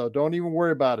friend. So don't even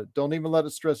worry about it. Don't even let it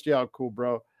stress you out, cool,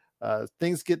 bro.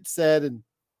 Things get said and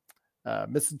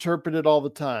misinterpreted all the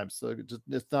time. So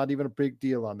it's not even a big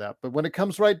deal on that. But when it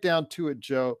comes right down to it,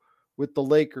 Joe, with the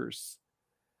Lakers,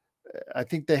 I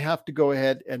think they have to go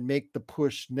ahead and make the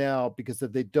push now, because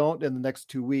if they don't in the next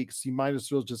 2 weeks, you might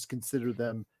as well just consider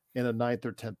them in a 9th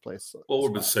or 10th place. Well,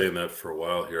 we've been saying that for a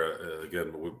while here.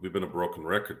 Again, we've been a broken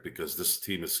record because this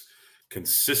team has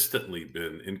consistently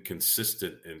been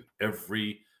inconsistent in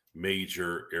every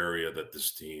major area that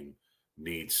this team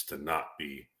needs to not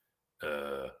be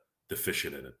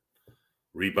deficient in it.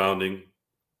 Rebounding,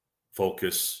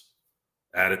 focus,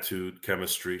 attitude,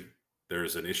 chemistry.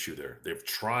 There's an issue there. They've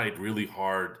tried really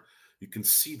hard. You can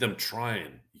see them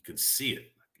trying. You can see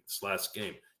it. This last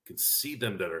game, you can see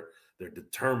them they're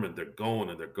determined. They're going,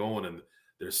 and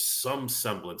there's some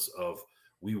semblance of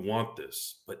we want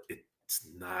this, but it's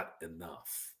not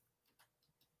enough.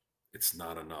 It's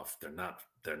not enough.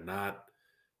 They're not.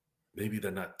 Maybe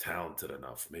they're not talented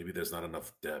enough. Maybe there's not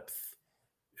enough depth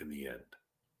in the end.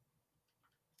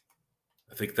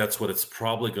 I think that's what it's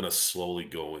probably going to slowly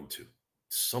go into. At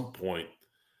some point,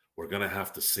 we're going to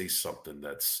have to say something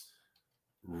that's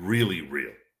really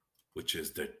real, which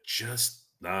is they're just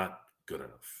not good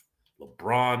enough.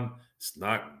 LeBron is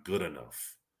not good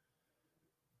enough.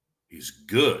 He's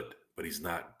good, but he's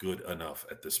not good enough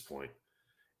at this point.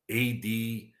 AD,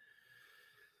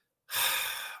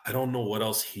 I don't know what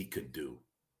else he could do.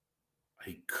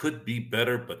 He could be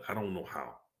better, but I don't know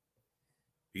how.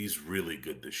 He's really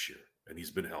good this year, and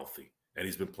he's been healthy, and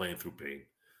he's been playing through pain.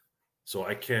 So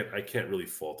I can't really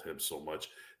fault him so much.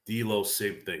 D'Lo,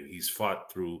 same thing. He's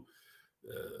fought through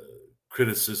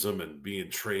criticism and being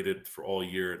traded for all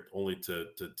year, only to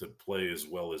play as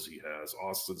well as he has.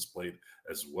 Austin's played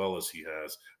as well as he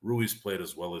has. Rui's played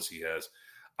as well as he has.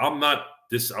 I'm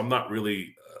not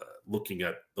really looking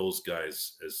at those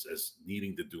guys as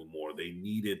needing to do more. They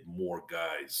needed more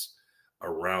guys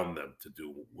around them to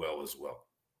do well as well.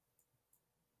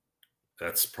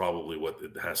 That's probably what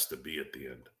it has to be at the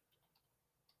end.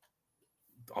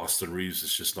 Austin Reeves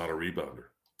is just not a rebounder.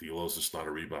 D'Lo's just not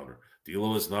a rebounder.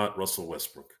 D'Lo is not Russell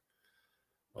Westbrook,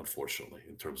 unfortunately,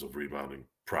 in terms of rebounding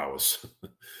prowess.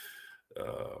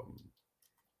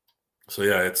 So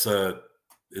yeah, it's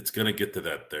going to get to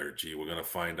that there, G. We're going to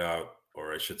find out,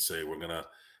 or I should say, we're going to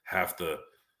have to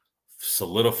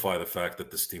solidify the fact that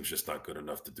this team's just not good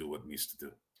enough to do what it needs to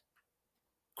do.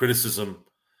 Criticism,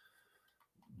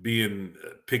 being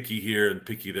picky here and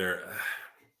picky there.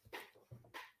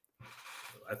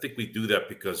 I think we do that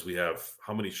because we have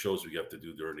how many shows we have to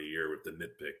do during the year with the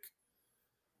nitpick.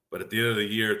 But at the end of the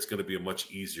year, it's going to be a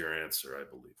much easier answer, I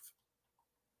believe.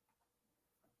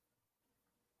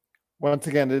 Once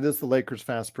again, it is the Lakers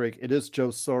Fast Break. It is Joe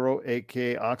Soro,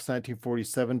 a.k.a.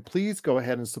 Ox1947. Please go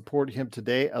ahead and support him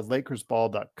today at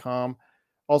LakersBall.com.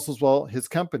 Also, as well, his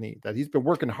company that he's been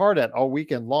working hard at all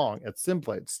weekend long at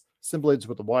SimBlades,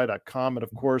 SimBladesWithAY.com. And,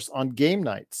 of course, on game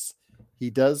nights, he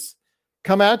does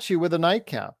come at you with a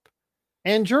nightcap.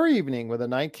 And your evening with a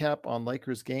nightcap on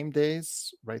Lakers game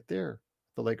days right there.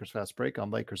 The Lakers Fast Break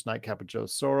on Lakers Nightcap with Joe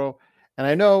Soro. And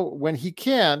I know when he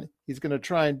can, he's going to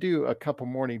try and do a couple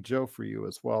Morning Joe for you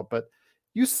as well. But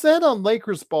you said on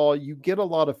Lakers Ball, you get a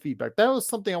lot of feedback. That was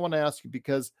something I want to ask you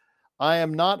because I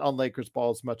am not on Lakers Ball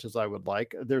as much as I would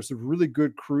like. There's a really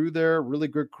good crew there, really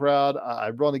good crowd.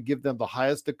 I want to give them the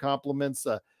highest of compliments.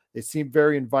 They seem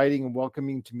very inviting and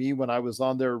welcoming to me when I was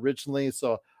on there originally.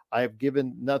 So I have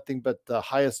given nothing but the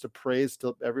highest of praise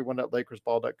to everyone at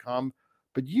LakersBall.com.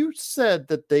 But you said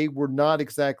that they were not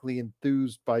exactly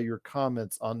enthused by your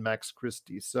comments on Max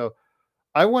Christie. So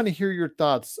I want to hear your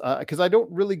thoughts because I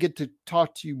don't really get to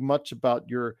talk to you much about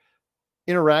your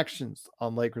interactions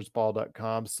on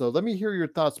LakersBall.com. So let me hear your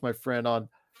thoughts, my friend,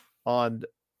 on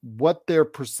what their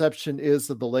perception is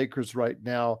of the Lakers right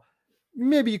now.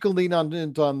 Maybe you can lean on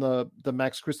the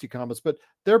Max Christie comments, but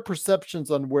their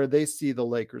perceptions on where they see the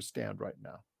Lakers stand right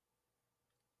now.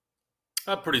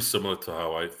 Pretty similar to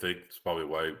how I think. It's probably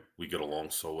why we get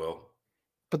along so well.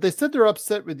 But they said they're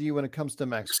upset with you when it comes to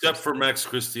Max Except Christie. for Max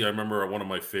Christie. I remember one of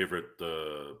my favorite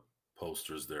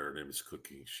posters there. Her name is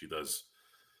Cookie. She does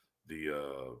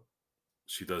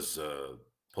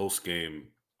post-game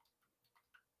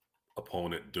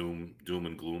opponent doom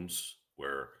and glooms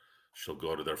where she'll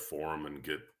go to their forum and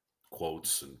get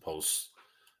quotes and posts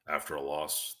after a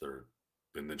loss there,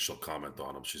 and then she'll comment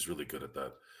on them. She's really good at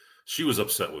that. She was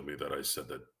upset with me that I said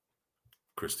that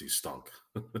Christie stunk.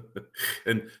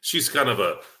 And she's kind of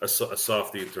a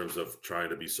softie in terms of trying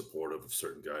to be supportive of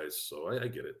certain guys. So I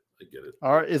get it.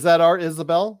 Is that our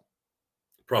Isabel?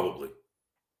 Probably.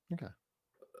 Okay.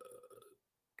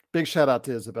 Big shout out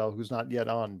to Isabel, who's not yet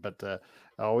on, but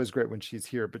always great when she's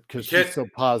here, because she's so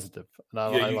positive.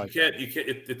 And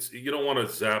you don't want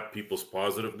to zap people's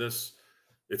positiveness.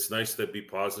 It's nice to be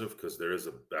positive because there is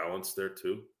a balance there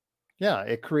too. Yeah,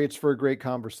 it creates for a great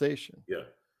conversation. Yeah.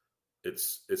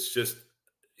 It's just,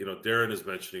 Darren is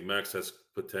mentioning Max has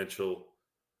potential.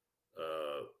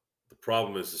 The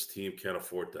problem is this team can't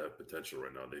afford to have potential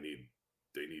right now. They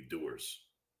need doers.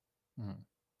 Mm-hmm.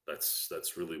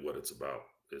 That's really what it's about.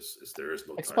 Is there is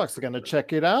no Xbox is going to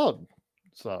check it out,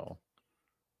 so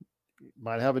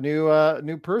might have a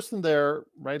new person there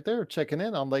right there checking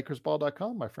in on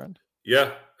LakersBall.com, my friend.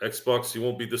 Yeah, Xbox, you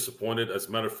won't be disappointed. As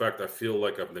a matter of fact, I feel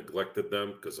like I've neglected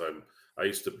them because I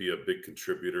used to be a big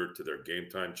contributor to their game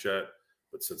time chat,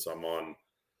 but since I'm on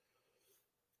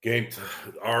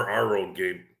our own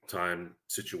game time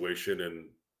situation and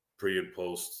pre and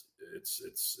post,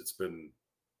 it's been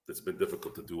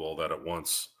difficult to do all that at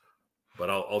once.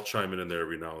 But I'll chime in there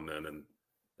every now and then and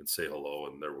say hello,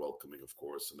 and they're welcoming, of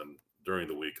course. And then during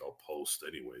the week, I'll post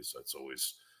anyways. That's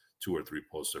always 2 or 3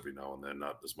 posts every now and then,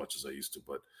 not as much as I used to,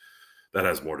 but that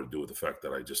has more to do with the fact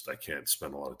that I can't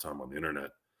spend a lot of time on the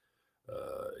internet,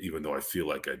 even though I feel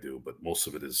like I do. But most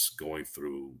of it is going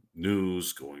through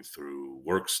news, going through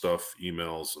work stuff,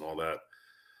 emails, and all that.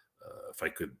 If I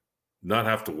could not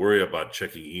have to worry about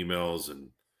checking emails and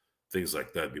things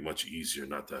like that, it'd be much easier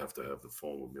not to have the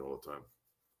phone with me all the time.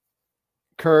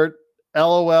 Kurt,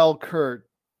 LOL, Kurt.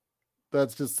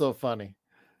 That's just so funny.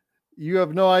 You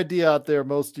have no idea out there,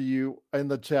 most of you in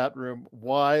the chat room,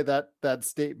 why that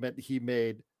statement he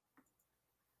made,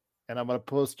 and I'm going to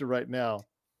post it right now,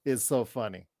 is so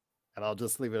funny. And I'll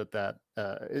just leave it at that.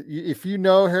 If you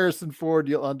know Harrison Ford,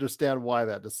 you'll understand why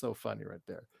that is so funny right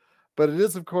there. But it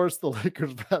is, of course, the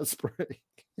Lakers Fast Break.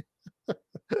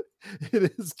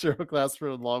 It is Gerald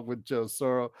Glassford along with Joe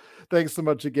Soro. Thanks so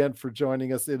much again for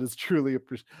joining us. It is truly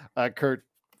appreciated. Kurt,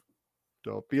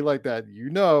 don't be like that.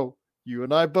 You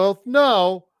and I both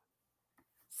know.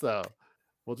 So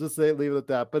we'll just leave it at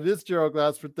that. But it is Gerald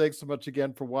Glassford. Thanks so much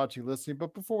again for watching, listening.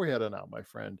 But before we head on out, my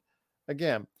friend,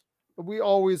 again, we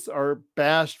always are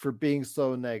bashed for being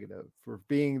so negative, for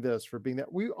being this, for being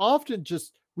that. We often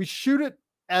we shoot it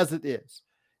as it is.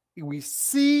 We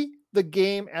see the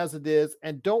game as it is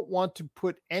and don't want to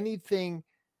put anything,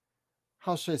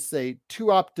 how should I say,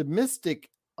 too optimistic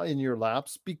in your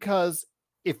laps, because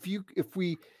if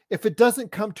it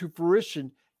doesn't come to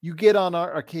fruition, you get on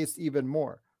our case even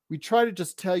more. We try to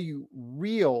just tell you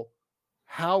real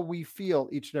how we feel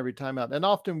each and every time out. And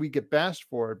often we get bashed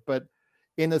for it. But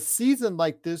in a season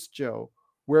like this, Joe,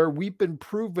 where we've been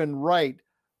proven right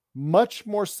much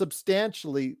more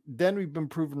substantially than we've been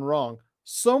proven wrong.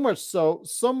 So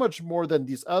much more than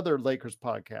these other Lakers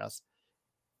podcasts.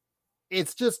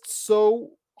 It's just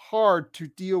so hard to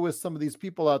deal with some of these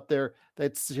people out there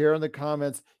that share in the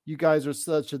comments, you guys are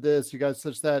such a this, you guys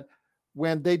such that,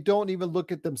 when they don't even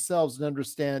look at themselves and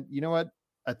understand, you know what?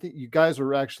 I think you guys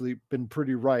are actually been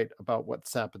pretty right about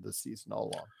what's happened this season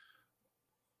all along.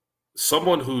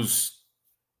 Someone who's,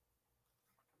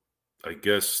 I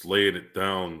guess, laying it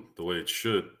down the way it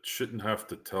shouldn't have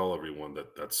to tell everyone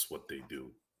that that's what they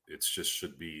do. It just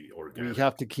should be organic. We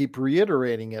have to keep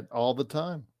reiterating it all the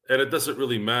time. And it doesn't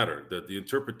really matter that the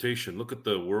interpretation, look at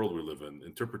the world we live in,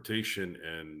 interpretation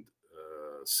and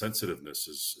sensitiveness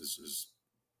is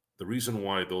the reason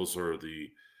why those are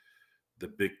the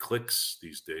big clicks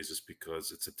these days, is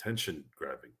because it's attention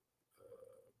grabbing.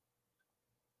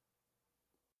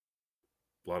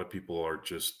 A lot of people are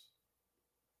just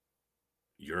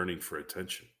yearning for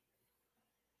attention.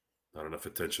 Not enough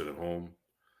attention at home,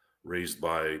 raised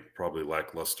by probably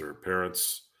lackluster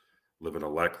parents, living a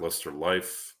lackluster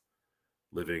life,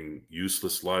 living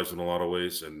useless lives in a lot of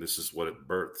ways, and this is what it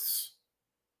births.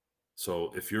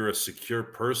 So if you're a secure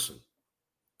person,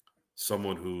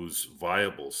 someone who's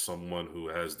viable, someone who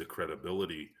has the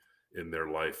credibility in their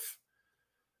life,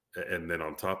 and then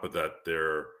on top of that,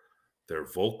 they're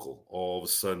vocal, all of a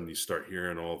sudden you start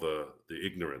hearing all the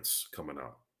ignorance coming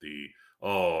out.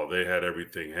 They had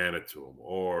everything handed to them,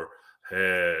 or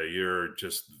hey, you're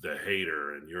just the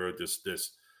hater and you're just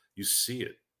this. You see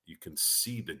it. You can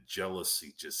see the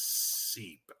jealousy just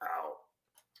seep out.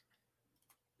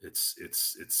 It's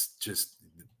just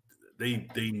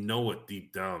they know it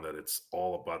deep down that it's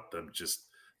all about them just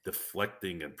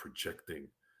deflecting and projecting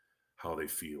how they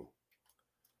feel.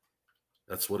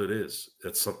 That's what it is.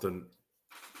 That's something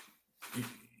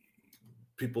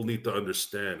people need to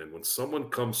understand. And when someone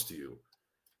comes to you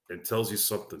and tells you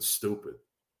something stupid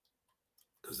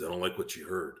because they don't like what you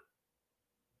heard,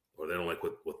 or they don't like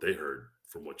what they heard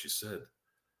from what you said,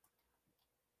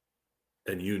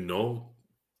 and you know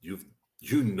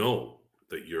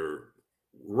that you're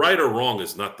right or wrong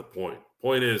is not the point.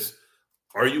 Point is,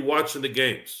 are you watching the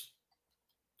games?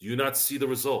 Do you not see the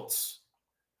results?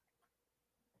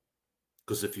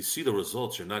 Because if you see the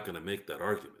results, you're not going to make that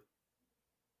argument.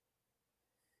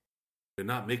 You're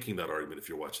not making that argument if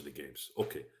you're watching the games.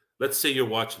 Okay, let's say you're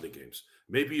watching the games.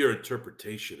 Maybe your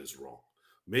interpretation is wrong.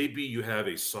 Maybe you have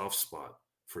a soft spot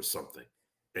for something,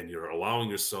 and you're allowing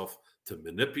yourself to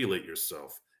manipulate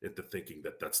yourself into thinking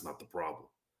that that's not the problem.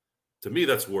 To me,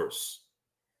 that's worse.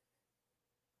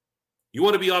 You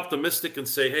want to be optimistic and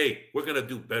say, hey, we're going to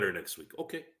do better next week.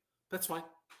 Okay, that's fine.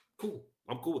 Cool.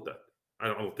 I'm cool with that. I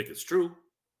don't think it's true,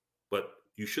 but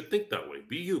you should think that way.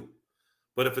 Be you.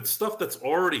 But if it's stuff that's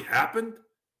already happened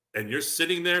and you're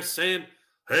sitting there saying,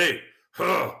 hey,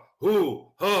 well,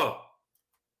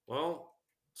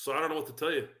 so I don't know what to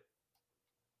tell you.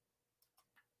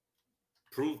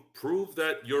 Prove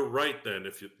that you're right then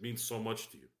if it means so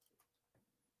much to you.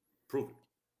 Prove it.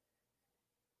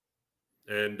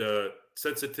 And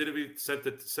sensitivity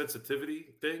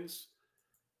things,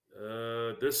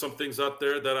 there's some things out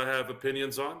there that I have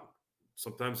opinions on.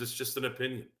 Sometimes it's just an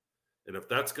opinion. And if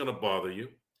that's going to bother you,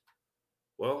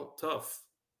 well, tough.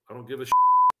 I don't give a shit.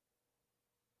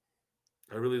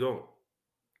 I really don't.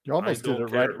 You almost did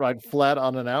it right flat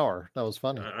on an hour. That was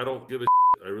funny. I don't give a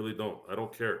shit. I really don't. I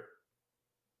don't care.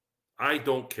 I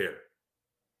don't care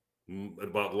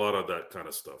about a lot of that kind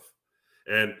of stuff.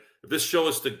 And if this show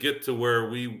is to get to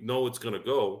where we know it's going to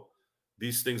go,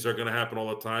 these things are going to happen all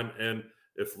the time. And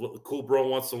if Cool Bro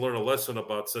wants to learn a lesson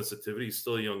about sensitivity, he's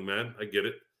still a young man. I get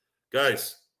it.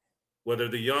 Guys, whether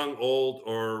they're young, old,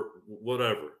 or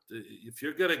whatever, if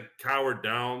you're going to cower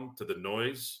down to the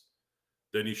noise,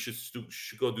 then you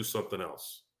should go do something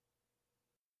else.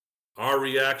 Our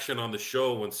reaction on the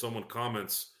show when someone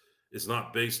comments is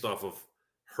not based off of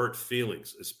hurt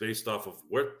feelings. It's based off of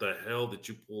what the hell did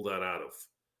you pull that out of?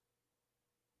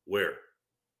 Where?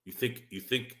 You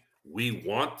think we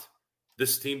want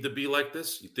this team to be like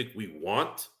this? You think we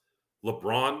want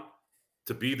LeBron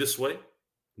to be this way?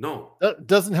 No. That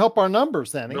doesn't help our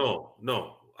numbers, Annie.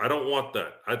 No. I don't want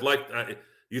that.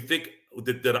 You think,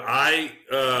 did I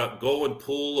go and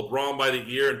pull LeBron by the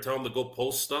ear and tell him to go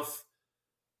post stuff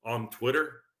on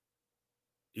Twitter?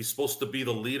 He's supposed to be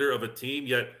the leader of a team,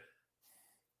 yet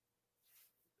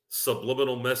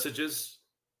subliminal messages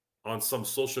on some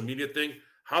social media thing.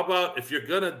 How about if you're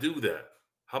going to do that,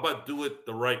 how about do it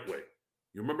the right way?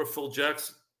 You remember Phil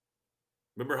Jackson?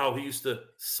 Remember how he used to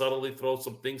subtly throw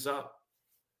some things out?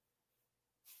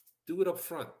 Do it up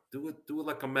front. Do it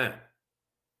like a man.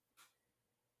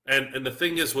 And the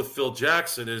thing is with Phil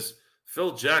Jackson is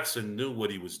Phil Jackson knew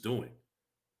what he was doing.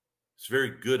 He's very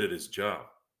good at his job.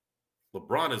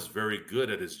 LeBron is very good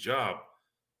at his job,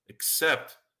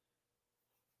 except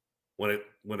when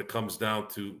it comes down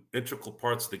to integral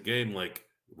parts of the game, like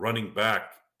running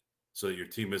back so that your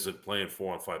team isn't playing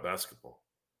 4-on-5 basketball.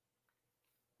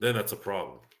 Then that's a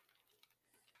problem.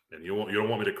 And you don't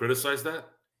want me to criticize that?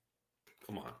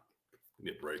 Come on, give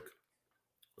me a break.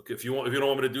 Okay, if you don't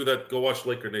want me to do that, go watch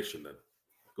Laker Nation then.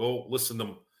 Go listen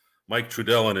to Mike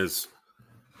Trudell and his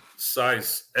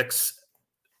size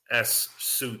XS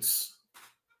suits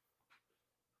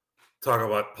talk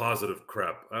about positive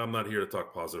crap. I'm not here to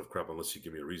talk positive crap unless you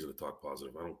give me a reason to talk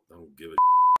positive. I don't give a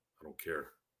I don't care.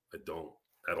 I don't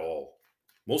at all.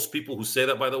 Most people who say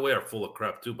that, by the way, are full of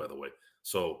crap too, by the way.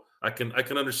 So I can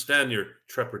understand your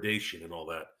trepidation and all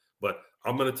that. But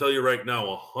I'm going to tell you right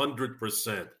now,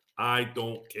 100%, I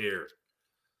don't care.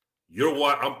 We're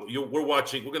going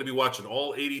to be watching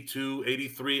all 82,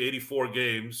 83, 84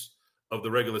 games of the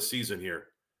regular season here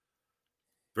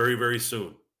very, very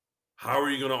soon. How are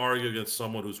you going to argue against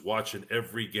someone who's watching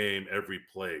every game, every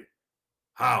play?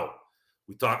 How?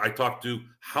 I talked to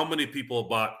how many people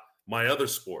about my other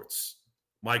sports?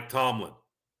 Mike Tomlin,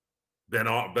 Ben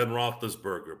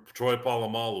Roethlisberger, Troy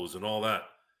Polamalu's, and all that.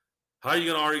 How are you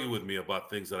going to argue with me about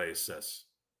things that I assess?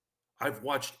 I've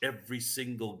watched every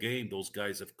single game those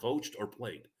guys have coached or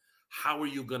played. How are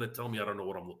you going to tell me I don't know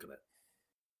what I'm looking at?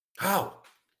 How?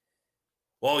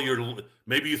 Well,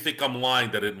 maybe you think I'm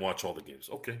lying that I didn't watch all the games.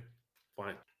 Okay,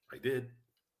 fine. I did.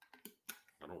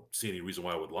 I don't see any reason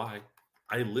why I would lie.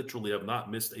 I literally have not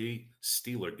missed a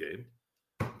Steeler game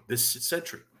this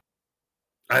century.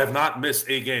 I have not missed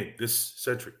a game this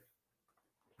century.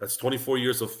 That's 24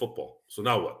 years of football. So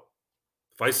now what?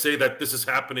 If I say that this is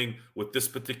happening with this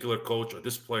particular coach or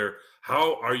this player,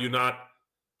 how are you not?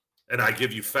 And I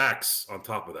give you facts on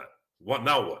top of that. What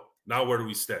now? What? Now where do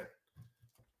we stand?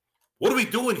 What are we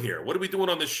doing here? What are we doing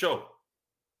on this show?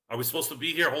 Are we supposed to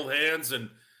be here, hold hands, and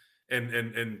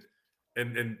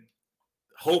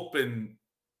hope and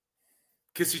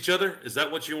kiss each other? Is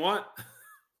that what you want?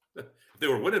 If they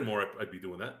were winning more, I'd be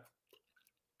doing that.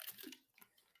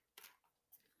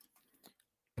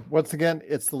 Once again,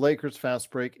 it's the Lakers Fast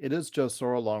Break. It is Joe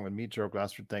Soro along with me, Joe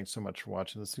Glassford. Thanks so much for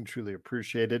watching this. Truly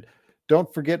appreciated.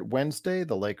 Don't forget, Wednesday,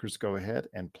 the Lakers go ahead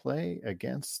and play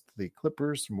against the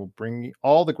Clippers, and we'll bring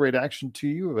all the great action to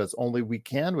you as only we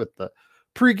can with the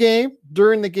pregame,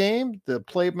 during the game, the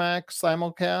playback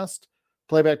simulcast,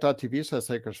 playback.tv/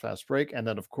 Lakers Fast Break, and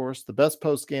then, of course, the best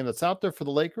post game that's out there for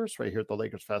the Lakers right here at the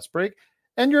Lakers Fast Break,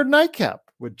 and your nightcap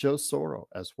with Joe Soro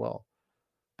as well.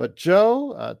 But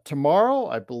Joe, tomorrow,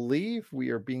 I believe we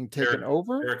are being taken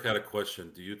over. Eric had a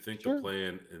question. Do you think the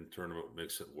play-in tournament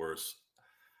makes it worse?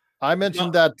 I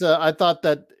mentioned that I thought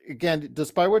that, again,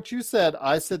 despite what you said,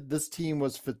 I said this team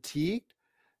was fatigued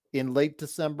in late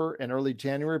December and early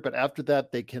January, but after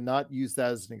that, they cannot use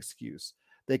that as an excuse.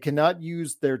 They cannot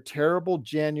use their terrible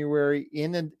January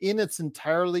in its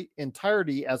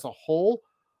entirety as a whole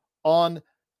on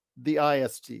the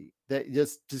IST. They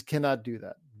just cannot do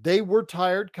that. They were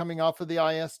tired coming off of the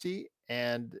IST,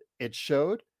 and it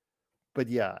showed. But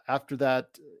yeah, after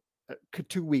that,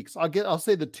 2 weeks. I'll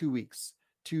say the 2 weeks,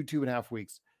 2.5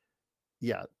 weeks.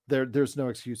 Yeah, there's no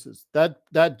excuses.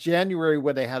 That January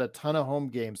when they had a ton of home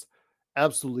games,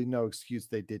 absolutely no excuse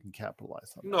they didn't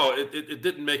capitalize on. No, it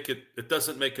didn't make it. It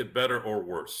doesn't make it better or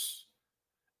worse.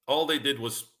 All they did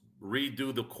was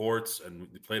redo the courts and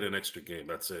played an extra game.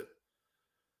 That's it.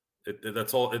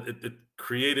 That's all. It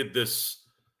created this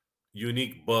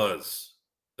unique buzz.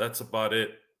 That's about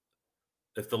it.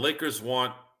 If the Lakers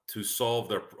want to solve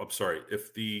their,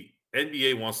 if the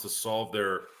NBA wants to solve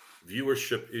their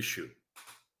viewership issue,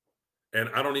 and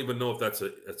I don't even know if that's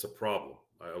a problem.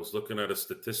 I was looking at a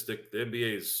statistic. The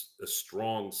NBA is a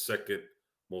strong second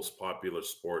most popular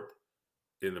sport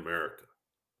in America.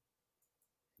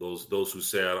 Those who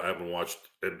say I haven't watched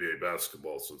NBA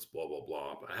basketball since blah blah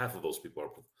blah, half of those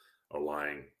people are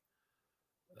lying.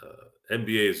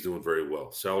 NBA is doing very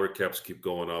well. Salary caps keep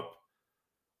going up.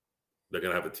 They're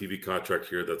going to have a TV contract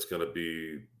here that's going to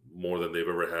be more than they've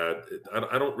ever had.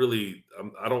 I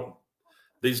don't.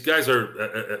 These guys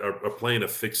are playing a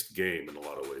fixed game in a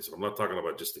lot of ways. I'm not talking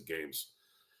about just the games.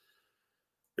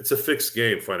 It's a fixed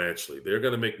game financially. They're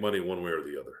going to make money one way or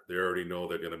the other. They already know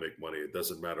they're going to make money. It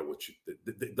doesn't matter what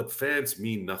the fans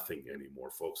mean nothing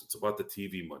anymore, folks. It's about the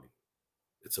TV money.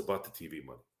 It's about the TV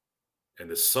money. And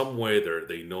there's some way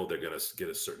they know they're going to get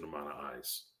a certain amount of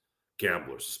eyes,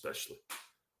 gamblers especially.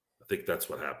 I think that's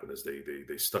what happened is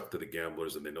they stuck to the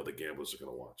gamblers and they know the gamblers are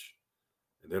going to watch.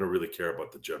 And they don't really care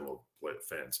about the general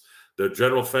fans. The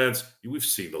general fans, we've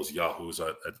seen those yahoos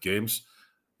at games.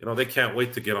 They can't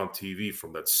wait to get on TV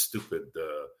from that stupid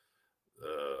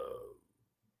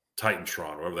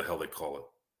Titantron, whatever the hell they call it.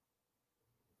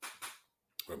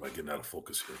 Or am I getting out of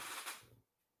focus here?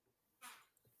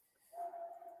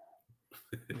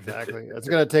 Exactly. It's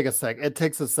going to take a second. It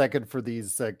takes a second for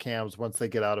these cams once they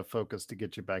get out of focus to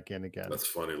get you back in again. That's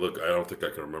funny. Look, I don't think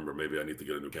I can remember. Maybe I need to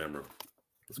get a new camera.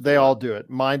 They all do it.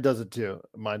 Mine does it too.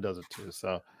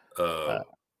 So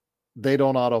they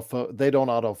don't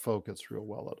autofocus real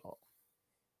well at all.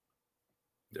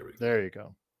 There we go. There you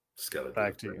go. Just got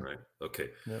back to you. Right.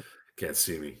 Okay. Yep. Can't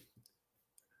see me.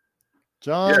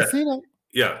 John Cena.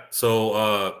 Yeah.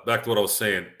 So back to what I was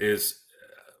saying is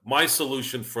my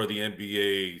solution for the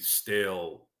NBA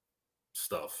stale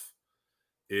stuff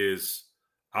is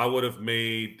I would have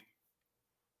made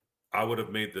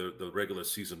the regular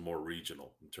season more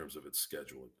regional in terms of its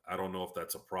scheduling. I don't know if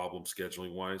that's a problem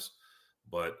scheduling wise,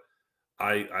 but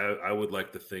I would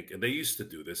like to think, and they used to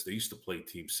do this. They used to play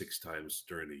teams 6 times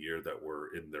during the year that were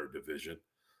in their division.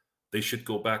 They should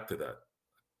go back to that.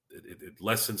 It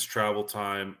lessens travel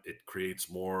time. It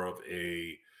creates more of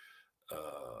a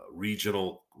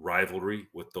regional rivalry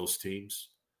with those teams.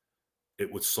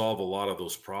 It would solve a lot of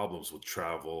those problems with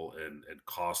travel and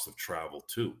cost of travel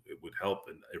too. It would help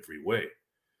in every way.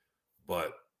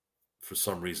 But for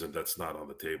some reason, that's not on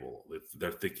the table. If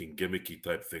they're thinking gimmicky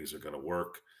type things are going to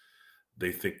work,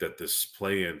 they think that this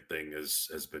play-in thing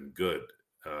has been good.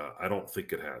 I don't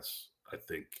think it has. I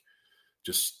think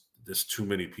just there's too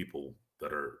many people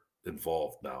that are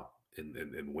involved now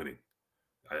in winning.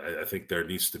 I think there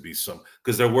needs to be some,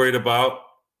 because they're worried about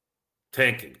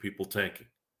people tanking,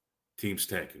 teams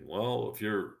tanking. Well, if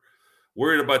you're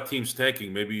worried about teams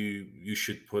tanking, maybe you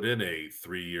should put in a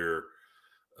 3-year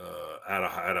at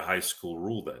a high school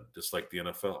rule then, just like the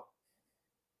NFL.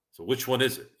 So which one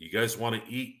is it? You guys want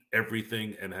to eat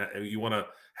everything and you want to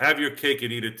have your cake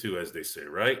and eat it too, as they say,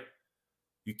 right?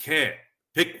 You can't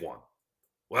pick one.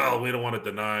 Well, we don't want to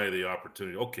deny the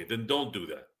opportunity. Okay, then don't do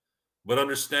that. But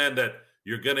understand that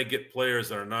you're going to get players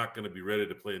that are not going to be ready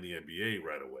to play in the NBA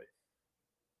right away.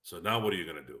 So now what are you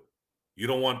going to do? You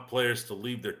don't want players to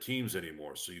leave their teams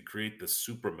anymore, so you create the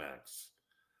Supermax.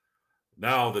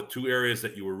 Now the 2 areas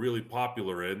that you were really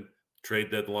popular in, trade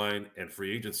deadline and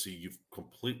free agency, you've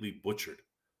completely butchered.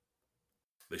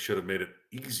 They should have made it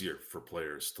easier for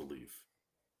players to leave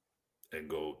and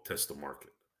go test the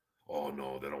market. Oh,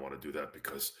 no, they don't want to do that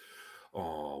because,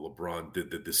 LeBron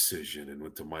did the decision and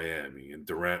went to Miami, and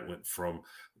Durant went from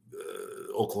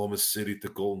Oklahoma City to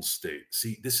Golden State.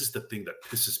 See, this is the thing that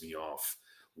pisses me off.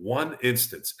 One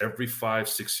instance every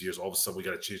 5-6 years, all of a sudden we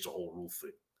got to change the whole rule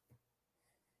thing.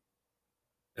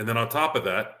 And then on top of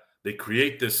that, they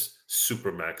create this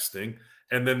Supermax thing,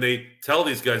 and then they tell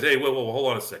these guys, hey, wait,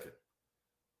 hold on a second.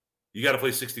 You got to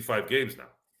play 65 games now.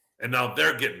 And now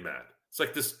they're getting mad. It's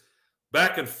like this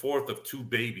back and forth of 2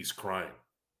 babies crying.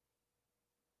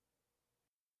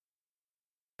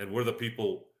 And we're the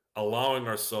people allowing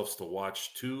ourselves to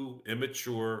watch 2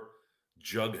 immature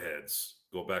jugheads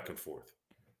go back and forth.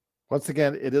 Once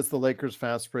again, it is the Lakers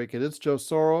Fast Break. It is Joe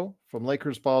Soro from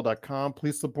LakersBall.com.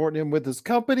 Please support him with his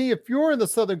company. If you're in the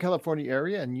Southern California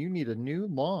area and you need a new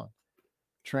lawn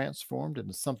transformed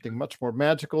into something much more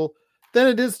magical than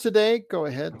it is today, go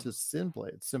ahead to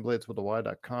Sinblades,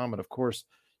 sinbladeswithAY.com. And of course,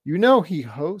 you know he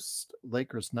hosts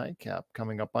Lakers Nightcap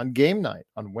coming up on game night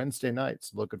on Wednesday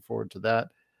nights. Looking forward to that.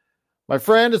 My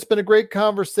friend, it's been a great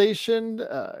conversation.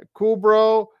 Cool,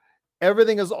 bro.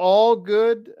 Everything is all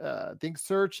good. I think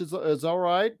Search is all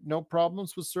right. No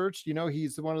problems with Search. You know,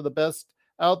 he's one of the best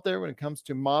out there when it comes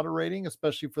to moderating,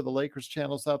 especially for the Lakers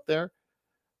channels out there.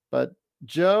 But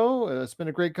Joe, it's been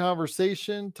a great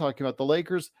conversation talking about the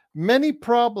Lakers. Many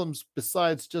problems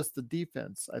besides just the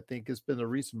defense, I think, has been the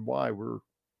reason why we're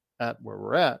at where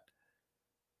we're at.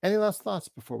 Any last thoughts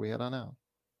before we head on out?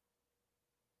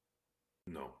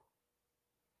 No.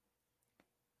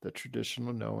 The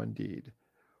traditional no, indeed.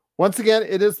 Once again,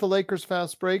 it is the Lakers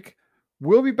Fast Break.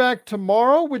 We'll be back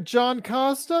tomorrow with John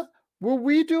Costa. Will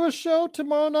we do a show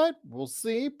tomorrow night? We'll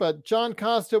see. But John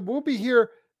Costa will be here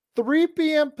 3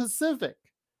 p.m. Pacific.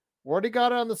 Already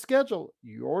got it on the schedule.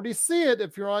 You already see it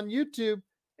if you're on YouTube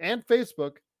and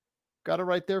Facebook. Got it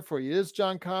right there for you. It is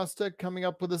John Costa coming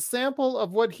up with a sample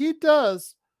of what he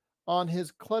does on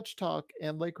his Clutch Talk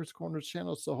and Lakers Corners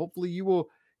channel. So hopefully you will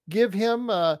give him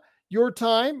your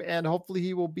time, and hopefully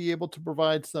he will be able to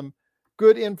provide some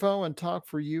good info and talk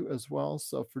for you as well.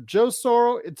 So for Joe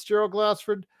Soro, it's Gerald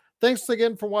Glassford. Thanks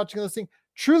again for watching and listening.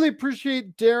 Truly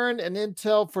appreciate Darren and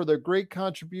Intel for their great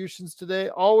contributions today.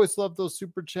 Always love those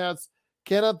super chats.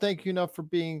 Cannot thank you enough for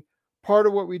being part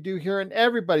of what we do here. And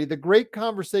everybody, the great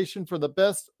conversation for the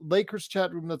best Lakers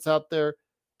chat room that's out there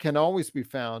can always be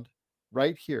found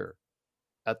right here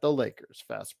at the Lakers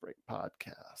Fast Break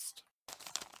Podcast.